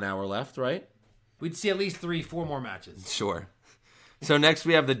 there's still an hour left, right? We'd see at least 3-4 more matches. Sure. So next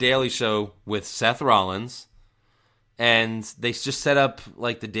we have The Daily Show with Seth Rollins. And they just set up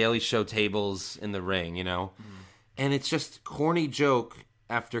like the Daily Show tables in the ring, you know? And it's just corny joke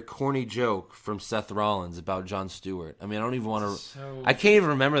after corny joke from Seth Rollins about Jon Stewart. I mean, I don't even want to... I can't even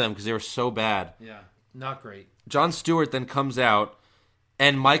remember them because they were so bad. Yeah, not great. Jon Stewart then comes out,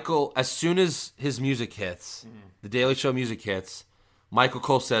 and Michael, as soon as his music hits, the Daily Show music hits, Michael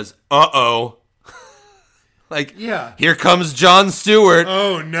Cole says, "Uh-oh." Like, Yeah. Here comes Jon Stewart.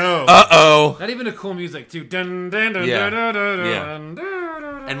 Oh, no. Uh-oh. Not even a cool music, too. Dun, dun, dun, Yeah. dun, dun, dun, Yeah. dun, dun,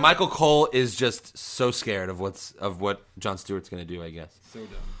 dun. And Michael Cole is just so scared of what Jon Stewart's going to do, I guess. So dumb.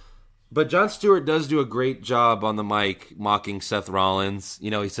 But Jon Stewart does do a great job on the mic mocking Seth Rollins. You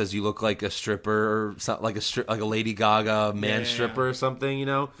know, he says you look like a stripper or something, like a Lady Gaga man stripper or something, you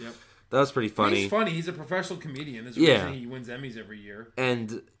know? Yep. That was pretty funny. He's funny. He's a professional comedian. There's a Yeah. reason he wins Emmys every year.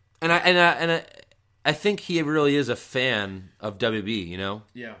 And I think he really is a fan of WB, you know?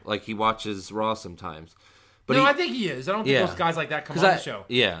 Yeah. Like he watches Raw sometimes. But I think he is. I don't think Yeah. those guys like that come 'Cause on I- the show.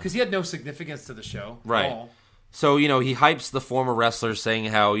 yeah. Because he had no significance to the show. Right. At all. So, you know, he hypes the former wrestlers saying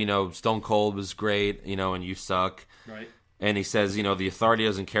how, you know, Stone Cold was great, you know, and you suck. Right. And he says, you know, the Authority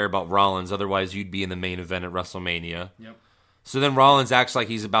doesn't care about Rollins, otherwise you'd be in the main event at WrestleMania. Yep. So then Rollins acts like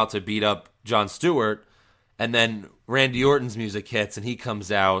he's about to beat up Jon Stewart, and then Randy Orton's music hits, and he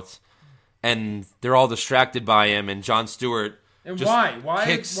comes out, and they're all distracted by him, and Jon Stewart And just why?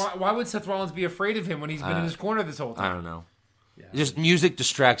 kicks... Why would Seth Rollins be afraid of him when he's been in his corner this whole I time? don't know. Just music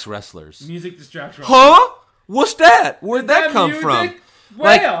distracts wrestlers. Music distraction. Huh? What's that? Where'd that come music? from?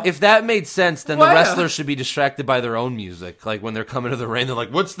 Where? Like, if that made sense, then Where? the wrestlers should be distracted by their own music. Like, when they're coming to the ring, they're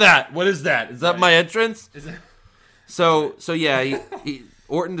like, "What's that? What is that? Is that my entrance?" Is it? So yeah,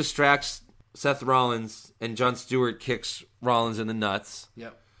 Orton distracts Seth Rollins, and Jon Stewart kicks Rollins in the nuts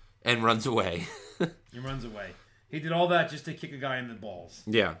Yep. and runs away. He runs away. He did all that just to kick a guy in the balls.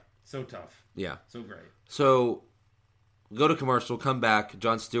 Yeah, So tough. yeah. So great. So go to commercial, come back.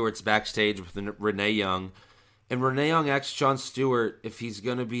 Jon Stewart's backstage with Renee Young. And Renee Young asks Jon Stewart if he's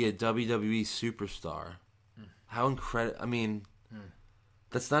going to be a WWE superstar. How incredible. I mean,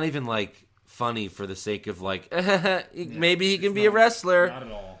 that's not even, like, funny for the sake of, like, maybe he can be a wrestler. Not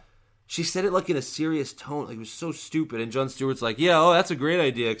at all. She said it, like, in a serious tone. Like, it was so stupid. And Jon Stewart's like, yeah, oh, that's a great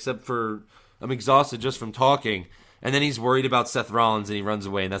idea, except for I'm exhausted just from talking. And then he's worried about Seth Rollins, and he runs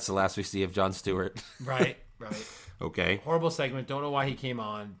away, and that's the last we see of Jon Stewart. Right. Okay. Horrible segment. Don't know why he came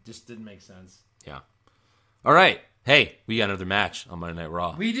on. Just didn't make sense. Yeah. All right. Hey, we got another match on Monday Night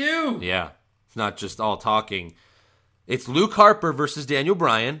Raw. We do. Yeah. It's not just all talking. It's Luke Harper versus Daniel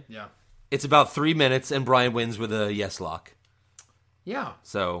Bryan. Yeah. It's about 3 minutes, and Bryan wins with a yes lock. Yeah.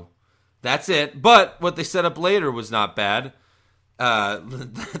 So that's it. But what they set up later was not bad.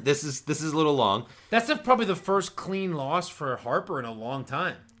 This is a little long. That's probably the first clean loss for Harper in a long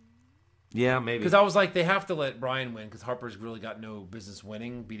time. Yeah, maybe. Because I was like, they have to let Bryan win because Harper's really got no business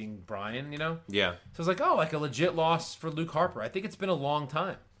beating Bryan, Yeah. So I was like, oh, like a legit loss for Luke Harper. I think it's been a long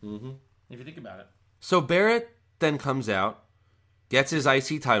time. Mm-hmm. If you think about it. So Barrett then comes out, gets his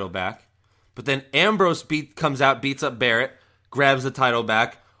IC title back, but then Ambrose comes out, beats up Barrett, grabs the title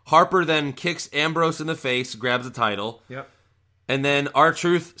back. Harper then kicks Ambrose in the face, grabs the title. Yep. And then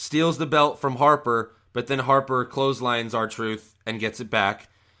R-Truth steals the belt from Harper, but then Harper clotheslines R-Truth and gets it back.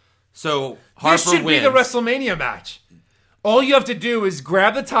 So Harper this should wins. be the WrestleMania match. All you have to do is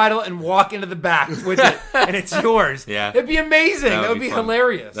grab the title and walk into the back with it, and it's yours. Yeah. It'd be amazing. That would be fun.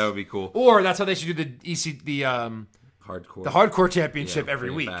 hilarious. That would be cool. Or that's how they should do the hardcore championship every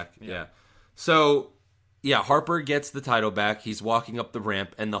bring it week. back. Yeah. So Harper gets the title back. He's walking up the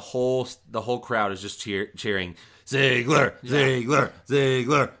ramp, and the whole crowd is just cheering Ziggler, Ziggler,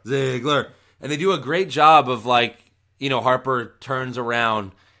 Ziggler, Ziggler, and they do a great job of Harper turns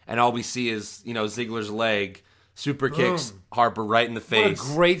around, and all we see is Ziggler's leg. Super kicks Harper right in the face.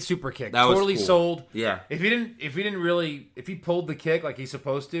 What a great super kick! That totally was cool. sold. Yeah. If he pulled the kick like he's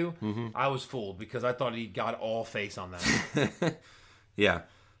supposed to, I was fooled because I thought he got all face on that. Yeah.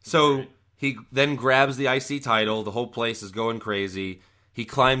 So he then grabs the IC title. The whole place is going crazy. He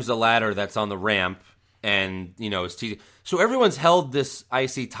climbs the ladder that's on the ramp, and is teasing. So everyone's held this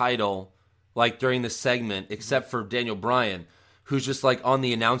IC title during this segment, except for Daniel Bryan, who's just on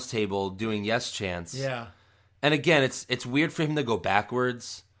the announce table doing yes chants. Yeah. And again, it's weird for him to go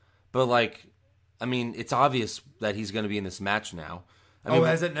backwards, but it's obvious that he's going to be in this match now.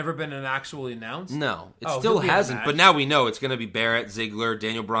 Has it never been actually announced? No, it still hasn't. But now we know it's going to be Barrett, Ziggler,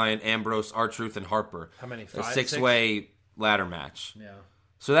 Daniel Bryan, Ambrose, R-Truth, and Harper. How many? A six-way ladder match. Yeah.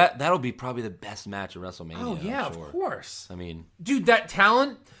 So that'll be probably the best match at WrestleMania. Oh yeah, I'm sure. of course. Dude, that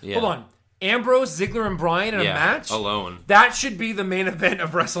talent. Yeah. Hold on. Ambrose, Ziggler, and Bryan in a match alone. That should be the main event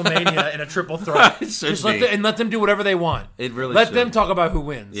of WrestleMania in a triple threat. Let them do whatever they want. It really let should. them talk about who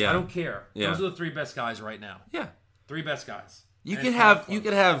wins. Yeah. I don't care. Yeah. Those are the three best guys right now. Yeah, 3 best guys. You could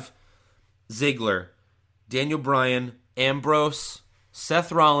have Ziggler, Daniel Bryan, Ambrose,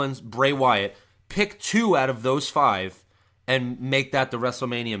 Seth Rollins, Bray Wyatt. Pick 2 out of those 5 and make that the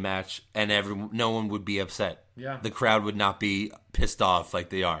WrestleMania match, and no one would be upset. Yeah, the crowd would not be pissed off like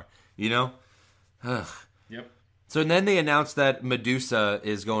they are. Ugh. Yep. So then they announced that Medusa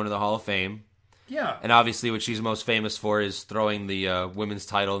is going to the Hall of Fame. Yeah. And obviously what she's most famous for is throwing the women's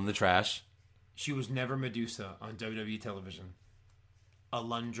title in the trash. She was never Medusa on WWE television.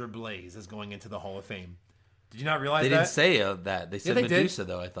 Alundra Blaze is going into the Hall of Fame. Did you not realize that? They didn't say that. They said Medusa,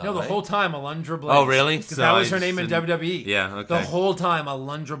 though, I thought. No, the whole time, Alundra Blaze. Oh, really? Because that was her name in WWE. Yeah, okay. The whole time,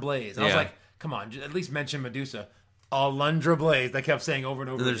 Alundra Blaze. I was like, come on, at least mention Medusa. Alundra Blaze. They kept saying over and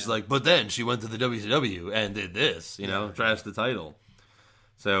over again. But then she went to the WCW and did this, trashed the title.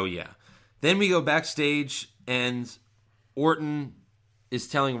 So, yeah. Then we go backstage, and Orton is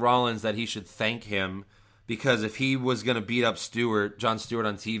telling Rollins that he should thank him because if he was going to beat up Jon Stewart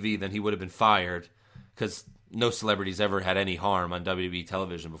on TV, then he would have been fired because no celebrity's ever had any harm on WWE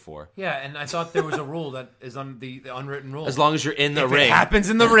television before. Yeah, and I thought there was a rule that is on the unwritten rule. As long as you're in the ring. If it happens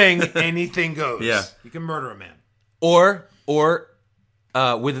in the ring, anything goes. Yeah. You can murder a man. Or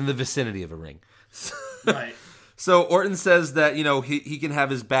within the vicinity of a ring. Right. So Orton says that, he can have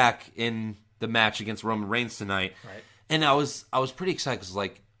his back in the match against Roman Reigns tonight. Right. And I was pretty excited because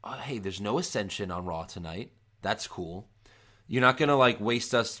hey, there's no Ascension on Raw tonight. That's cool. You're not going to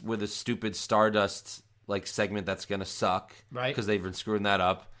waste us with a stupid Stardust segment that's going to suck. Right. Because they've been screwing that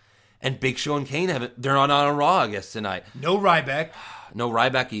up. And Big Show and Kane they're not on Raw, I guess, tonight. No Ryback. No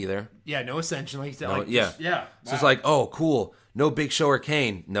Ryback either. Yeah, no Ascension. Like, yeah. Yeah. So it's oh, cool. No Big Show or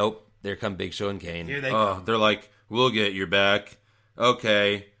Kane. Nope. There come Big Show and Kane. Here they come. They're we'll get your back.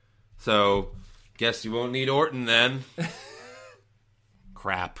 Okay. So, guess you won't need Orton then.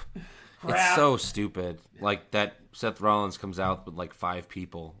 Crap. It's so stupid. That Seth Rollins comes out with 5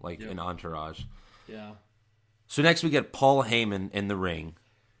 people, an entourage. Yeah. So next we get Paul Heyman in the ring,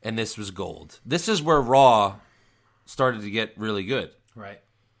 and this was gold. This is where Raw started to get really good. Right.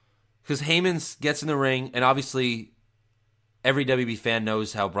 Because Heyman gets in the ring, and obviously every WB fan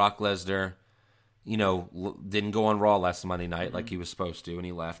knows how Brock Lesnar didn't go on Raw last Monday night like he was supposed to, and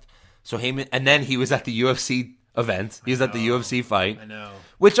he left. So Heyman, and then he was at the UFC event. He was at the UFC fight. I know.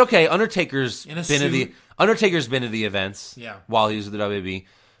 Which, okay, Undertaker's been suit. to the events while he was with the WWE.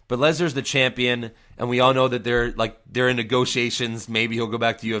 But Lesnar's the champion, and we all know that they're in negotiations. Maybe he'll go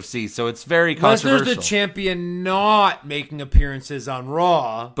back to UFC. So it's very controversial. Lesnar's the champion, not making appearances on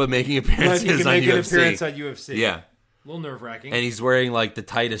Raw, but making appearances he can on make UFC. an appearance on UFC. Yeah. A little nerve-wracking. And he's wearing like the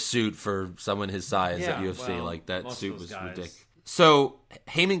tightest suit for someone his size at UFC. Well, like that most suit of those was guys. ridiculous. So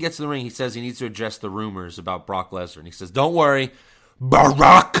Heyman gets in the ring. He says he needs to address the rumors about Brock Lesnar. And he says, don't worry,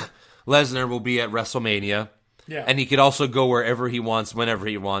 Brock Lesnar will be at WrestleMania. Yeah. And he could also go wherever he wants, whenever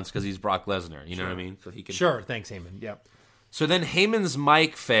he wants, because he's Brock Lesnar. You know what I mean? So he can. Sure. Thanks, Heyman. Yep. So then Heyman's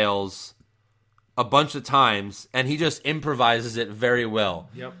mic fails a bunch of times, and he just improvises it very well.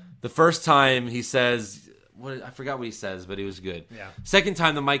 Yep. The first time he says, I forgot what he says, but it was good. Yeah. Second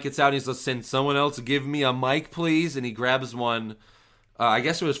time the mic gets out, he's like, "Send someone else give me a mic, please." And he grabs one. I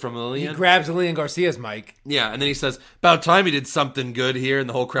guess it was from Lillian. He grabs Lillian Garcia's mic. Yeah, and then he says, "About time he did something good here," and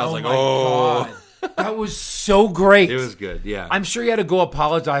the whole crowd's like, my "Oh." God. That was so great. It was good, yeah. I'm sure he had to go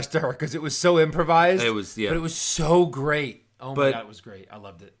apologize to her because it was so improvised. It was, yeah. But it was so great. Oh my God, it was great. I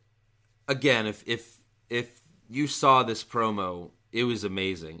loved it. Again, if you saw this promo, it was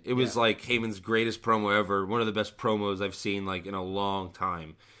amazing. It was like Heyman's greatest promo ever. One of the best promos I've seen like in a long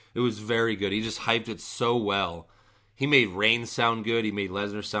time. It was very good. He just hyped it so well. He made Reigns sound good. He made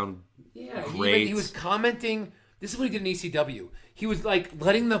Lesnar sound great. He was commenting. This is what he did in ECW. He was like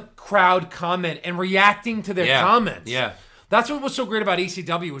letting the crowd comment and reacting to their comments. Yeah. That's what was so great about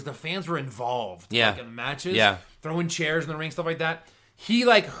ECW was the fans were involved. Yeah. Like in the matches. Yeah. Throwing chairs in the ring, stuff like that. He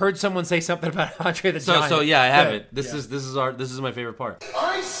like heard someone say something about Andre the Giant. So yeah, I have it. This is my favorite part.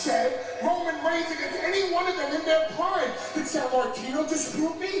 I said Roman Reigns against any one of them in their prime. Did San Martino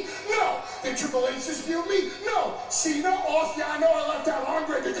dispute me? No. Did Triple H dispute me? No. Cena, Austin, I know I left out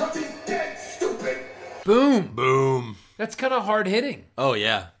Andre because he's dead, stupid. Boom. Boom. That's kind of hard hitting. Oh,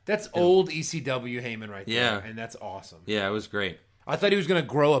 yeah. That's old ECW Heyman right there. Yeah. And that's awesome. Yeah, it was great. I thought he was going to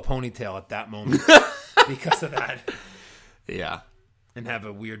grow a ponytail at that moment because of that Yeah. and have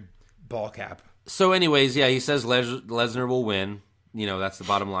a weird ball cap. So anyways, yeah, he says Lesnar will win. You know, that's the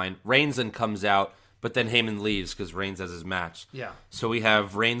bottom line. Reigns then comes out, but then Heyman leaves because Reigns has his match. Yeah. So we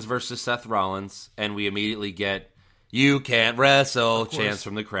have Reigns versus Seth Rollins, and we immediately get, "You can't wrestle," chants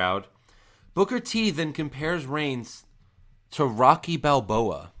from the crowd. Booker T then compares Reigns to Rocky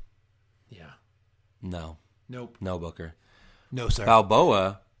Balboa. Yeah. No. Nope. No, Booker. No, sir.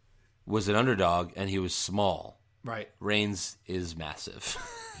 Balboa was an underdog, and he was small. Right. Reigns is massive.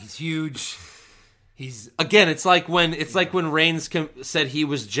 He's huge. He's Again, it's like when Reigns said he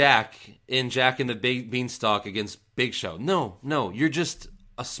was Jack in Jack and the Beanstalk against Big Show. No, you're just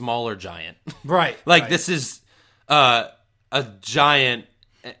a smaller giant. right. Like right. this is a giant.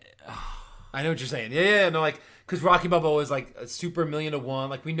 I know what you're saying. Yeah, no, like because Rocky Balboa is like a super 1,000,000-to-1.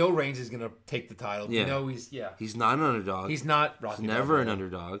 Like we know Reigns is gonna take the title. Yeah. We know He's not an underdog. he's not Rocky. He's never Balboa. an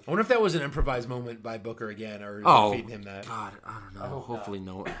underdog. I wonder if that was an improvised moment by Booker again, or feeding him that. God, I don't know. Hopefully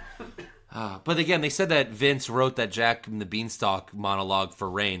no. But again, they said that Vince wrote that Jack and the Beanstalk monologue for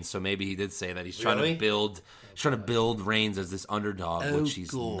Reigns, so maybe he did say that he's trying Really? to build Reigns as this underdog, which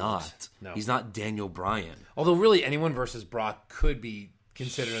he's God. not. No. He's not Daniel Bryan. Although really, anyone versus Brock could be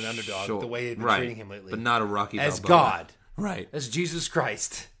considered an underdog Sure. the way they've been Right. treating him lately. But not a Rocky as Balboa. God, Right. as Jesus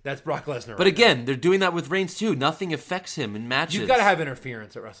Christ. That's Brock Lesnar. But again, they're doing that with Reigns too. Nothing affects him in matches. you've got to have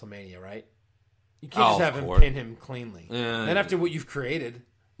interference at WrestleMania, right? You can't Oh, just have of him course. pin him cleanly. Yeah. Then after what you've created,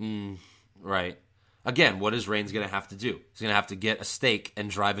 Right. Again, what is Reigns going to have to do? He's going to have to get a stake and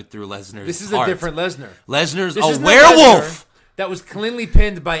drive it through Lesnar's this is heart. a different Lesnar. Lesnar's This a isn't werewolf! Lesnar that was cleanly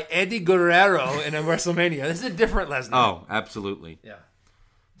pinned by Eddie Guerrero in a WrestleMania. This is a different Lesnar. Oh, absolutely. Yeah.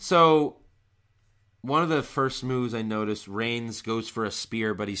 So, one of the first moves I noticed, Reigns goes for a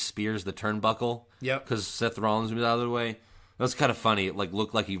spear, but he spears the turnbuckle. Yep. Because Seth Rollins was out of the way. That was kind of funny. It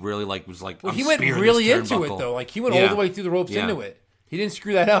looked like he really was like, Well, I'm he went spearing really this into it, turnbuckle. though. Like, he went Yeah. all the way through the ropes Yeah. into it. He didn't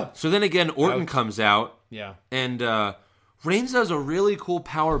screw that up. So then again, Orton comes out. Yeah. And Reigns does a really cool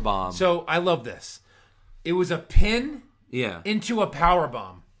power bomb. So, I love this. It was a pin Yeah. into a power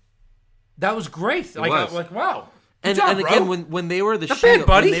bomb. That was great. Like, was. like wow. Good And, job, and bro. again, when they were the Not shield, bad,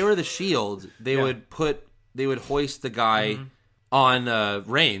 buddy. when they were the Shield, they would hoist the guy on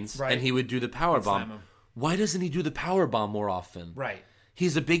Reigns, Right. and he would do the power slam bomb. him. Why doesn't he do the power bomb more often? Right.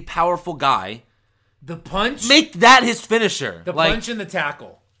 He's a big, powerful guy. The punch. Make that his finisher. the like punch and the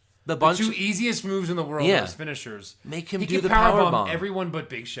tackle. the The bunch. two easiest moves in the world Yeah. as finishers. Make him he do can the power power bomb. everyone but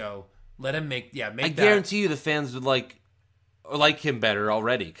Big Show. Let him make I that. guarantee you, the fans would like. like him better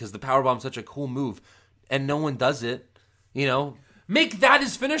already because the powerbomb's such a cool move, and no one does it. You know, make that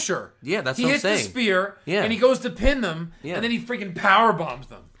his finisher. Yeah, that's he what I'm hits saying. the spear, Yeah. and he goes to pin them, Yeah. and then he freaking powerbombs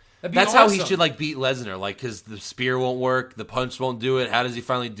them. That'd be That's awesome. how he should like beat Lesnar, like because the spear won't work, the punch won't do it. How does he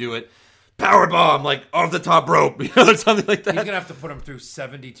finally do it? Powerbomb, like off the top rope, you know, something like that. He's gonna have to put him through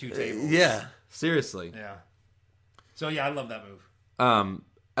 72 tables. Yeah, seriously. Yeah. So yeah, I love that move.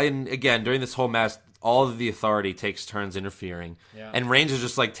 And again, during this whole match, all of the authority takes turns interfering, and Reigns is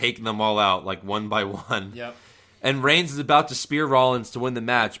just like taking them all out, like one by one. Yep. And Reigns is about to spear Rollins to win the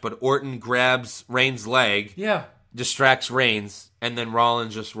match, but Orton grabs Reigns' leg, distracts Reigns, and then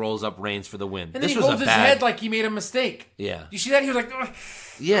Rollins just rolls up Reigns for the win. And then he holds his head like he made a mistake. Yeah. You see that? He was like, ugh,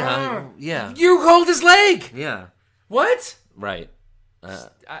 yeah. You hold his leg. Yeah. What? Right.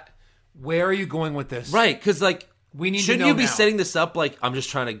 Where are you going with this? Right, because like, we need shouldn't to know you be now. setting this up like I'm just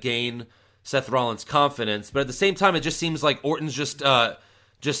trying to gain Seth Rollins' confidence, but at the same time, it just seems like Orton's just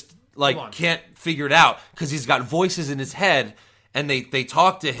like can't figure it out because he's got voices in his head and they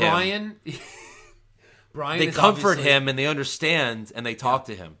talk to him. Brian they is comfort him and they understand and they talk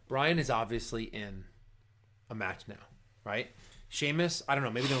to him. Brian is obviously in a match now, right? Sheamus, I don't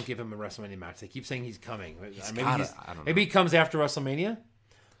know. Maybe they don't give him a WrestleMania match. They keep saying he's coming. Maybe he comes after WrestleMania.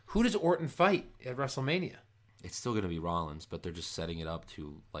 Who does Orton fight at WrestleMania? It's still going to be Rollins, but they're just setting it up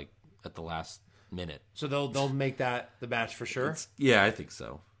to like at the last minute. So they'll make that the match for sure. Yeah, I think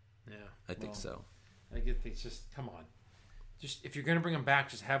so. Yeah, I think so. I get it's just come on. Just if you're gonna bring them back,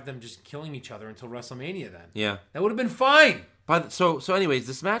 just have them just killing each other until WrestleMania. Then that would have been fine. But so anyways,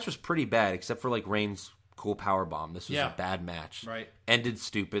 this match was pretty bad except for like Reigns' cool powerbomb. This was a bad match. Right. Ended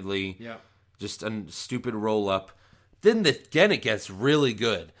stupidly. Yeah. Just a stupid roll up. Then again, it gets really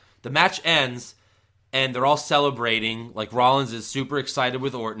good. The match ends, and they're all celebrating. Like Rollins is super excited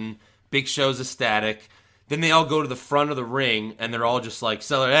with Orton. Big Show's ecstatic. Then they all go to the front of the ring, and they're all just like,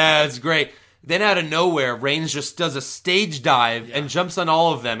 it's great. Then out of nowhere, Reigns just does a stage dive and jumps on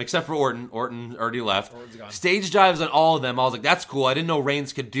all of them, except for Orton. Orton already left. Stage dives on all of them. I was like, that's cool. I didn't know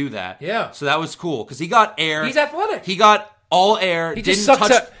Reigns could do that. Yeah. So that was cool, because he got air. He's athletic. He got all air. He just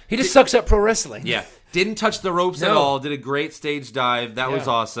sucks at pro wrestling. Yeah. Didn't touch the ropes at all. Did a great stage dive. That was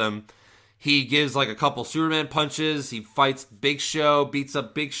awesome. He gives like a couple Superman punches. He fights Big Show, beats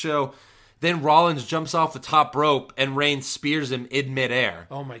up Big Show. Then Rollins jumps off the top rope and Reigns spears him in midair.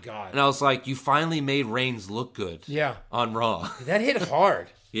 Oh my God. And I was like, you finally made Reigns look good. Yeah. On Raw. That hit hard.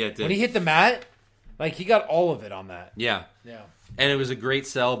 Yeah, it did. When he hit the mat, like he got all of it on that. Yeah. Yeah. And it was a great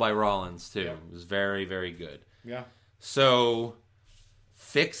sell by Rollins too. Yeah. It was very, very good. Yeah. So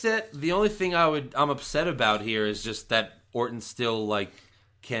fix it. The only thing I'm upset about here is just that Orton still like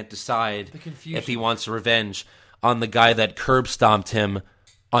can't decide if he wants revenge on the guy that curb stomped him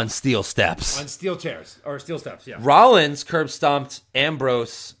on steel steps. On steel chairs. Or steel steps, yeah. Rollins curb stomped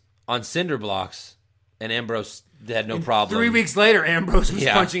Ambrose on cinder blocks, and Ambrose had no problem. 3 weeks later, Ambrose was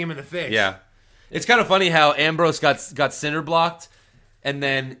punching him in the face. Yeah. It's kind of funny how Ambrose got cinder blocked, and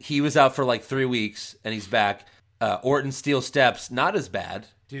then he was out for like 3 weeks, and he's back. Orton steel steps, not as bad,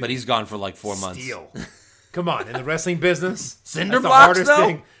 but he's gone for like 4 months. Steel. Come on, in the wrestling business, cinder blocks, the hardest though?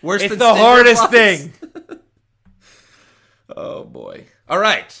 thing. Worse it's than the hardest thing. Oh, boy. All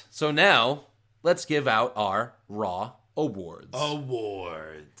right. So now, let's give out our Raw awards.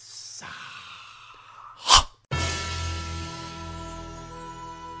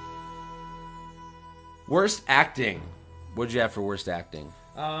 Worst acting. What'd you have for worst acting?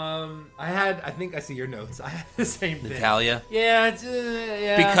 I think I see your notes. I had the same thing. Natalia? Yeah,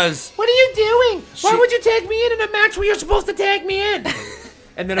 Because... What are you doing? Why would you tag me in a match where you're supposed to tag me in?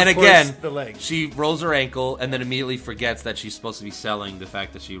 And then, of course, the leg. She rolls her ankle and then immediately forgets that she's supposed to be selling the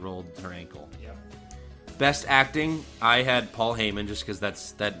fact that she rolled her ankle. Yeah. Best acting, I had Paul Heyman just because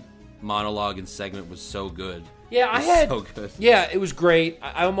that monologue and segment was so good. Yeah, so good. Yeah, it was great.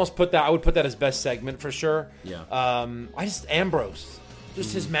 I almost put that. I would put that as best segment for sure. Yeah. Ambrose.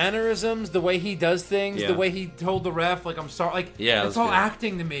 Just his mannerisms, the way he does things, the way he told the ref, like, I'm sorry. Like, it's all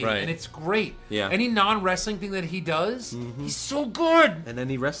acting to me, and it's great. Yeah. Any non-wrestling thing that he does, he's so good. And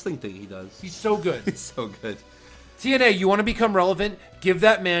any wrestling thing he does. He's so good. He's so good. TNA, you want to become relevant? Give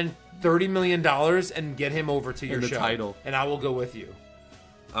that man $30 million and get him over to your show. Title. And I will go with you.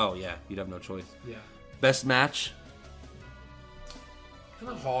 Oh, yeah. You'd have no choice. Yeah. Best match?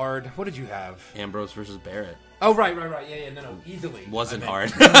 Kind of hard. What did you have? Ambrose versus Barrett. Oh, right. Yeah, no, easily. Wasn't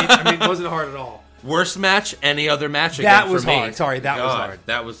hard. I mean, it wasn't hard at all. Worst match? Any other match again that was for me. hard. Sorry, that was hard.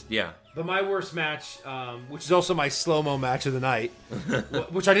 That was, But my worst match, which is also my slow-mo match of the night,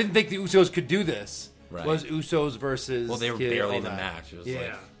 which I didn't think the Usos could do this, was Usos versus Well, they were barely in the match. It was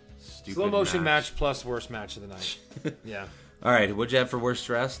like stupid slow-motion match plus worst match of the night. Yeah. All right, what'd you have for worst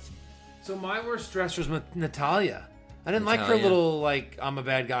dressed? So my worst dress was with Natalia. I didn't like her Natalia. little, like, I'm a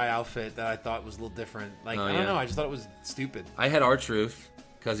bad guy outfit that I thought was a little different. Like, Oh, I yeah. don't know. I just thought it was stupid. I had R-Truth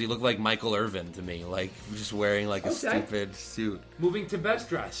because he looked like Michael Irvin to me, like just wearing like a Okay. stupid suit. Moving to best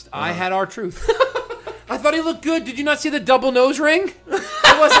dressed, I had R-Truth. I thought he looked good. Did you not see the double nose ring?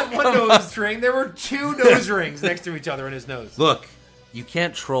 It wasn't one nose ring. There were 2 nose rings next to each other in his nose. Look, you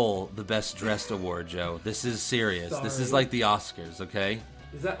can't troll the best dressed award, Joe. This is serious. This is Sorry. like the Oscars, okay?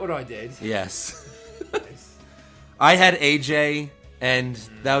 Is that what I did? Yes. Nice. I had AJ, and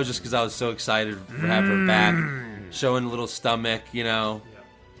that was just because I was so excited to have her back, showing a little stomach, you know. Yeah.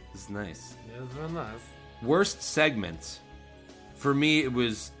 It's nice. Yeah, it was real nice. Worst segment. For me, it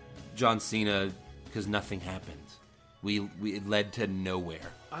was John Cena because nothing happened. It led to nowhere.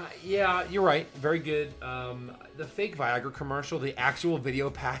 Yeah, you're right. Very good. The fake Viagra commercial, the actual video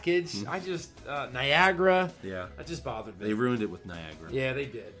package, I just, Niagara, Yeah. that just bothered me. They ruined it with Niagara. Yeah, they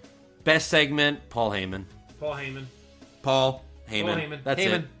did. Best segment, Paul Heyman. Paul Heyman. Paul Heyman. Paul Heyman. That's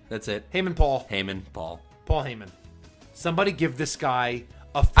Heyman. it. That's it. Heyman Paul. Heyman, Paul. Paul Heyman. Somebody give this guy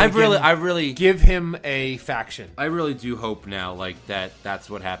a I friggin- really give him a faction. I really do hope now, like, that's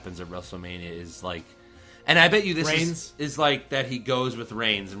what happens at WrestleMania is, like... And I bet you this Reigns? is like that he goes with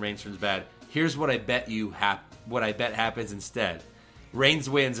Reigns and Reigns turns bad. Here's what I bet happens instead. Reigns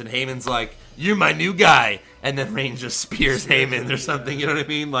wins and Heyman's like, you're my new guy. And then Reigns just spears Heyman or something, you know what I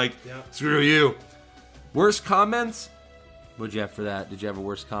mean? Like, Yeah. screw you. Worst comments? What'd you have for that? Did you have a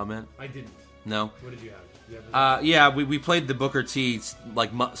worst comment? I didn't. No? What did you have? Yeah, we played the Booker T,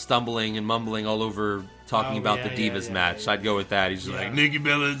 like, stumbling and mumbling all over talking Oh, about yeah, the yeah, Divas yeah, match. yeah, So I'd go with that. He's just Yeah. like, Nikki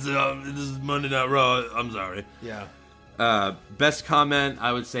Bella's, this is Monday Night Raw. I'm sorry. Yeah. Best comment,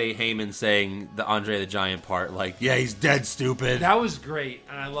 I would say Heyman saying the Andre the Giant part. Like, yeah, he's dead stupid. That was great,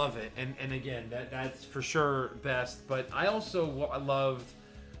 and I love it. And again, that's for sure best. But I also loved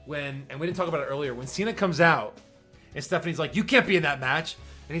when, and we didn't talk about it earlier, when Cena comes out, and Stephanie's like, you can't be in that match.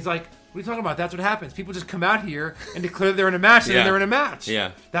 And he's like, what are you talking about? That's what happens. People just come out here and declare they're in a match, and Yeah. then they're in a match.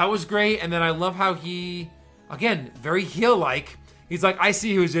 Yeah. That was great. And then I love how he, again, very heel-like. He's like, I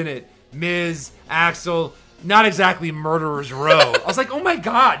see who's in it. Miz, Axel, not exactly Murderer's Row. I was like, oh my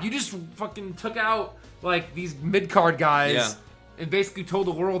God, you just fucking took out, like, these mid-card guys Yeah. and basically told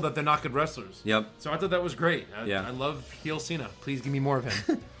the world that they're not good wrestlers. Yep. So I thought that was great. Yeah. I love heel Cena. Please give me more of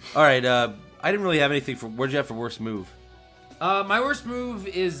him. All right, I didn't really have anything for... What did you have for worst move? My worst move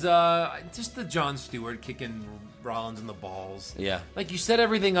is just the Jon Stewart kicking Rollins in the balls. Yeah. Like, you set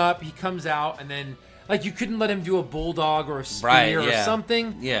everything up, he comes out, and then, like, you couldn't let him do a bulldog or a spear Right, or yeah.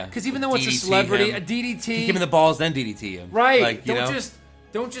 something. Yeah. Because even though it's a DDT celebrity, him. a DDT. Kick him in the balls, then DDT him. Right. Like, you know?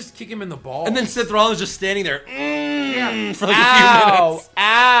 Don't just kick him in the balls. And then Seth Rollins just standing there for like a few Ow! minutes.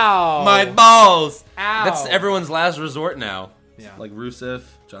 Ow! My balls! Ow! That's everyone's last resort now. Yeah. Like Rusev,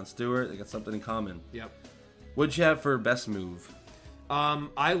 Jon Stewart, they got something in common. Yep. What'd you have for best move?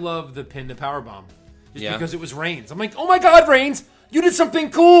 I love the pin to powerbomb. Just Yeah. because it was Reigns. I'm like, oh my God, Reigns! You did something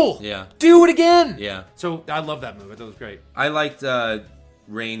cool! Yeah. Do it again! Yeah. So I love that move. I thought it was great. I liked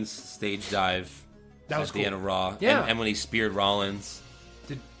Reigns' stage dive That was at the cool. end of Raw. Yeah. And when he speared Rollins.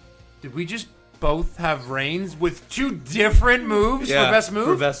 Did we just both have Reigns with 2 different moves for best move?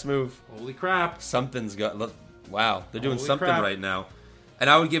 For best move. Holy crap. Something's got... Look, wow, they're doing Holy something crap. right now. And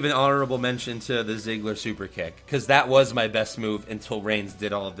I would give an honorable mention to the Ziggler super kick. Because that was my best move until Reigns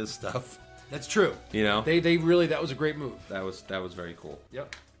did all of this stuff. That's true. You know? They really, that was a great move. That was very cool.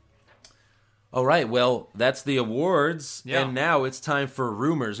 Yep. All right, well, that's the awards. Yeah. And now it's time for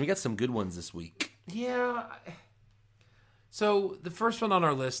rumors. We got some good ones this week. Yeah. So the first one on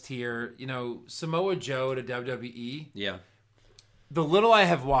our list here, Samoa Joe to WWE. Yeah. The little I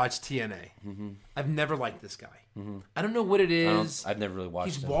have watched TNA, I've never liked this guy. I don't know what it is. I've never really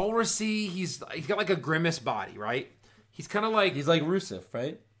watched He's him. walrusy. He's got like a grimace body, right? He's kind of like He's like Rusev,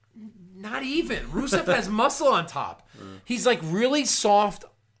 right? not even. Rusev has muscle on top. He's like really soft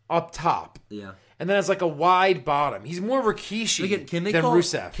up top, Yeah. and then has like a wide bottom. He's more Rikishi Again, than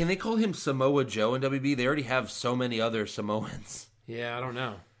Rusev. Can they call him Samoa Joe in WB? They already have so many other Samoans. Yeah, I don't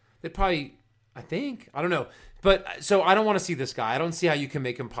know. They probably, I don't know. But so I don't want to see this guy. I don't see how you can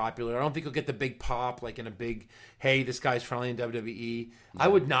make him popular. I don't think he'll get the big pop, like in a big, hey, this guy's finally in WWE. I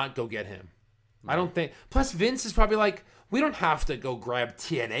would not go get him. I don't think. Plus, Vince is probably like, we don't have to go grab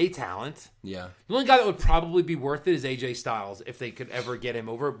TNA talent. Yeah. The only guy that would probably be worth it is AJ Styles if they could ever get him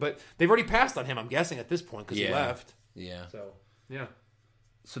over. But they've already passed on him, I'm guessing, at this point because he left. Yeah. So, yeah.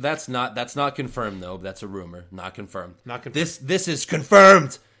 So that's not confirmed though. That's a rumor, not confirmed. Not confirmed. This is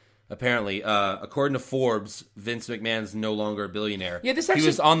confirmed. Apparently, according to Forbes, Vince McMahon's no longer a billionaire. Yeah, this he actually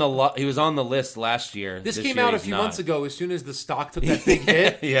was on the list last year. This came year out a he's few not. months ago. As soon as the stock took that big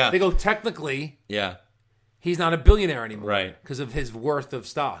hit, Yeah. they go technically. Yeah. He's not a billionaire anymore, Right? Because of his worth of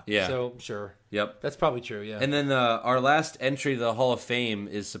stock. Yeah. So sure. Yep. That's probably true. Yeah. And then our last entry to the Hall of Fame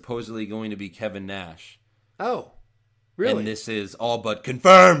is supposedly going to be Kevin Nash. Oh, really? And this is all but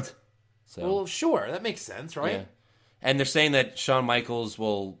confirmed. So, well, sure. That makes sense, right? yeah. And they're saying that Shawn Michaels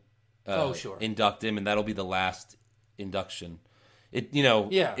will sure. induct him, and that'll be the last induction.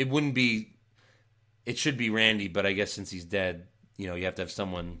 Yeah. It wouldn't be. It should be Randy, but I guess since he's dead, you have to have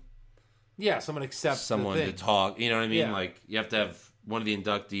someone someone accepts someone the to thing. talk. You know what I mean? Yeah. Like you have to have one of the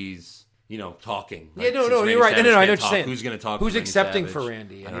inductees, talking. Yeah, Like, no, since you're Randy right. Savage No, I know can't what you're talk, saying. Who's going to talk? Who's for Randy accepting Savage? for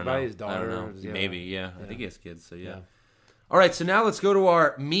Randy? I don't Anybody? know. His daughter? I don't know. Yeah. Maybe. Yeah. I think he has kids. So yeah. Yeah. All right. So now let's go to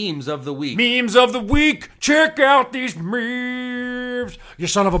our memes of the week. Memes of the week. Check out these memes. You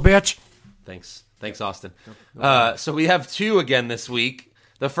son of a bitch. Thanks, Austin. So we have two again this week.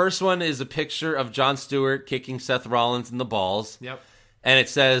 The first one is a picture of Jon Stewart kicking Seth Rollins in the balls. Yep. And it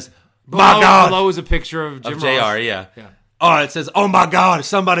says, "My God!" Below is a picture of Jim of JR, Ross. yeah. Yeah. Oh, it says, "Oh my God!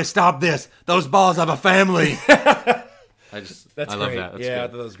 Somebody stop this! Those balls have a family." I That's love great. that. That's I good.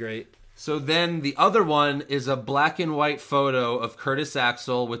 thought that was great. So then the other one is a black and white photo of Curtis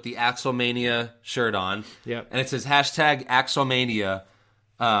Axel with the Axelmania shirt on. Yep. And it says hashtag Axelmania,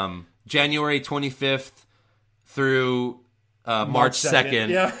 January 25th through March 2nd.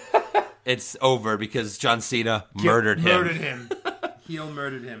 Yeah. It's over because John Cena murdered him. Murdered him. Heel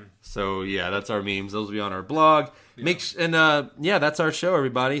murdered him. So yeah, that's our memes. Those will be on our blog. Yeah. That's our show,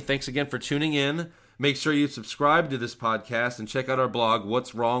 everybody. Thanks again for tuning in. Make sure you subscribe to this podcast and check out our blog,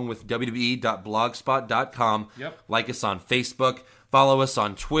 What's Wrong with WWE.blogspot.com. Yep. Like us on Facebook. Follow us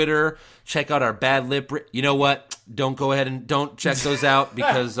on Twitter. Check out our bad lip. You know what? Don't go ahead and don't check those out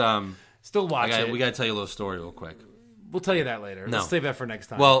because Still watch it. we got to tell you a little story real quick. We'll tell you that later. No. Let's save that for next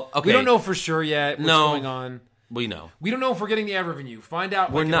time. Well, okay. We don't know for sure yet what's going on. We know. We don't know if we're getting the ad revenue. Find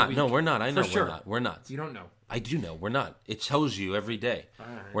out. We're in a not. week. No, we're not. I know For sure. we're not. We're not. You don't know. I do know. We're not. It tells you every day. All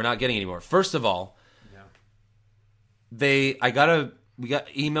right. We're not getting any more. First of all, Yeah. we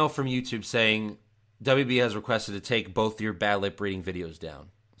got email from YouTube saying WB has requested to take both your bad lip reading videos down.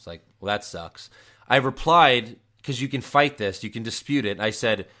 It's like, well, that sucks. I replied, because you can fight this, you can dispute it. I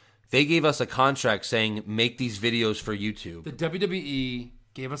said, they gave us a contract saying make these videos for YouTube. The WWE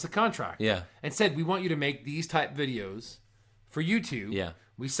gave us a contract. Yeah. And said, we want you to make these type videos for YouTube. Yeah.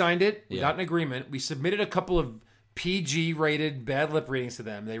 We signed it. We Yeah. got an agreement. We submitted a couple of PG-rated bad lip readings to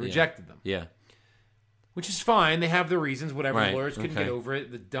them. They rejected them. Yeah. Which is fine. They have their reasons. Whatever. Right. Lawyers couldn't Okay. get over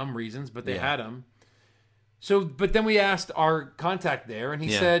it. The dumb reasons, but they Yeah. had them. So, but then we asked our contact there, and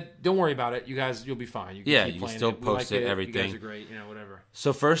he Yeah. said, "Don't worry about it. You guys, you'll be fine. You can Yeah, keep you can playing still it. We post like it, You everything. guys are great. Whatever."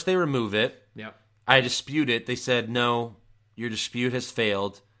 So first they remove it. Yep. I dispute it. They said, no, your dispute has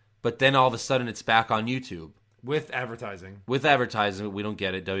failed. But then all of a sudden it's back on YouTube. With advertising. With advertising, we don't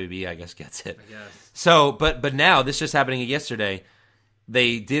get it. WB, I guess, gets it. I guess. So, but now, this just happening yesterday,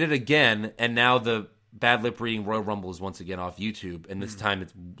 they did it again, and now the Bad Lip Reading Royal Rumble is once again off YouTube, and this time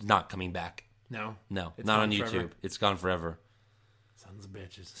it's not coming back. No. No, It's not gone on YouTube. forever. It's gone forever. Sons of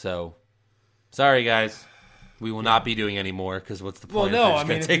bitches. So, sorry, guys. We will not be doing any more, because what's the Well, point? no, If they're I just mean,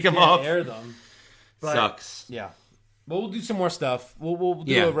 gonna if take you them can't off. air them. But, Sucks. Yeah. Well, we'll do some more stuff. We'll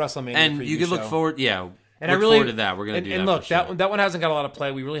do a WrestleMania and preview you can look show. forward. Yeah, And look I really forward to that. We're gonna do that. And look, for sure. that one hasn't got a lot of play.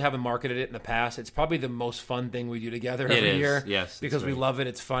 We really haven't marketed it in the past. It's probably the most fun thing we do together It every is. year. Yes, it's because we great. love it.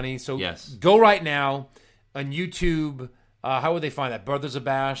 It's funny. So Yes. go right now on YouTube. How would they find that? Brothers of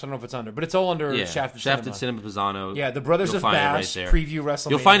Bash. I don't know if it's under, but it's all under Shafted Cinema Pisano. Yeah, the Brothers You'll of find it Bash right there. preview WrestleMania.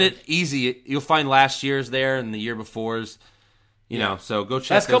 You'll find it easy. You'll find last year's there and the year before's. You know, so go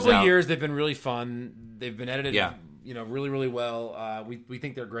check Last those couple out. of years, they've been really fun. They've been edited, Yeah. really, really well. We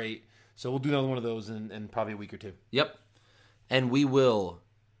think they're great. So we'll do another one of those in probably a week or two. Yep. And we will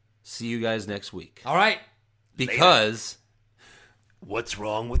see you guys next week. All right. Because What's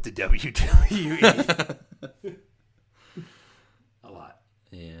wrong with the WWE? A lot.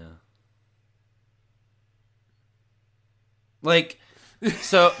 yeah. Like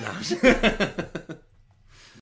so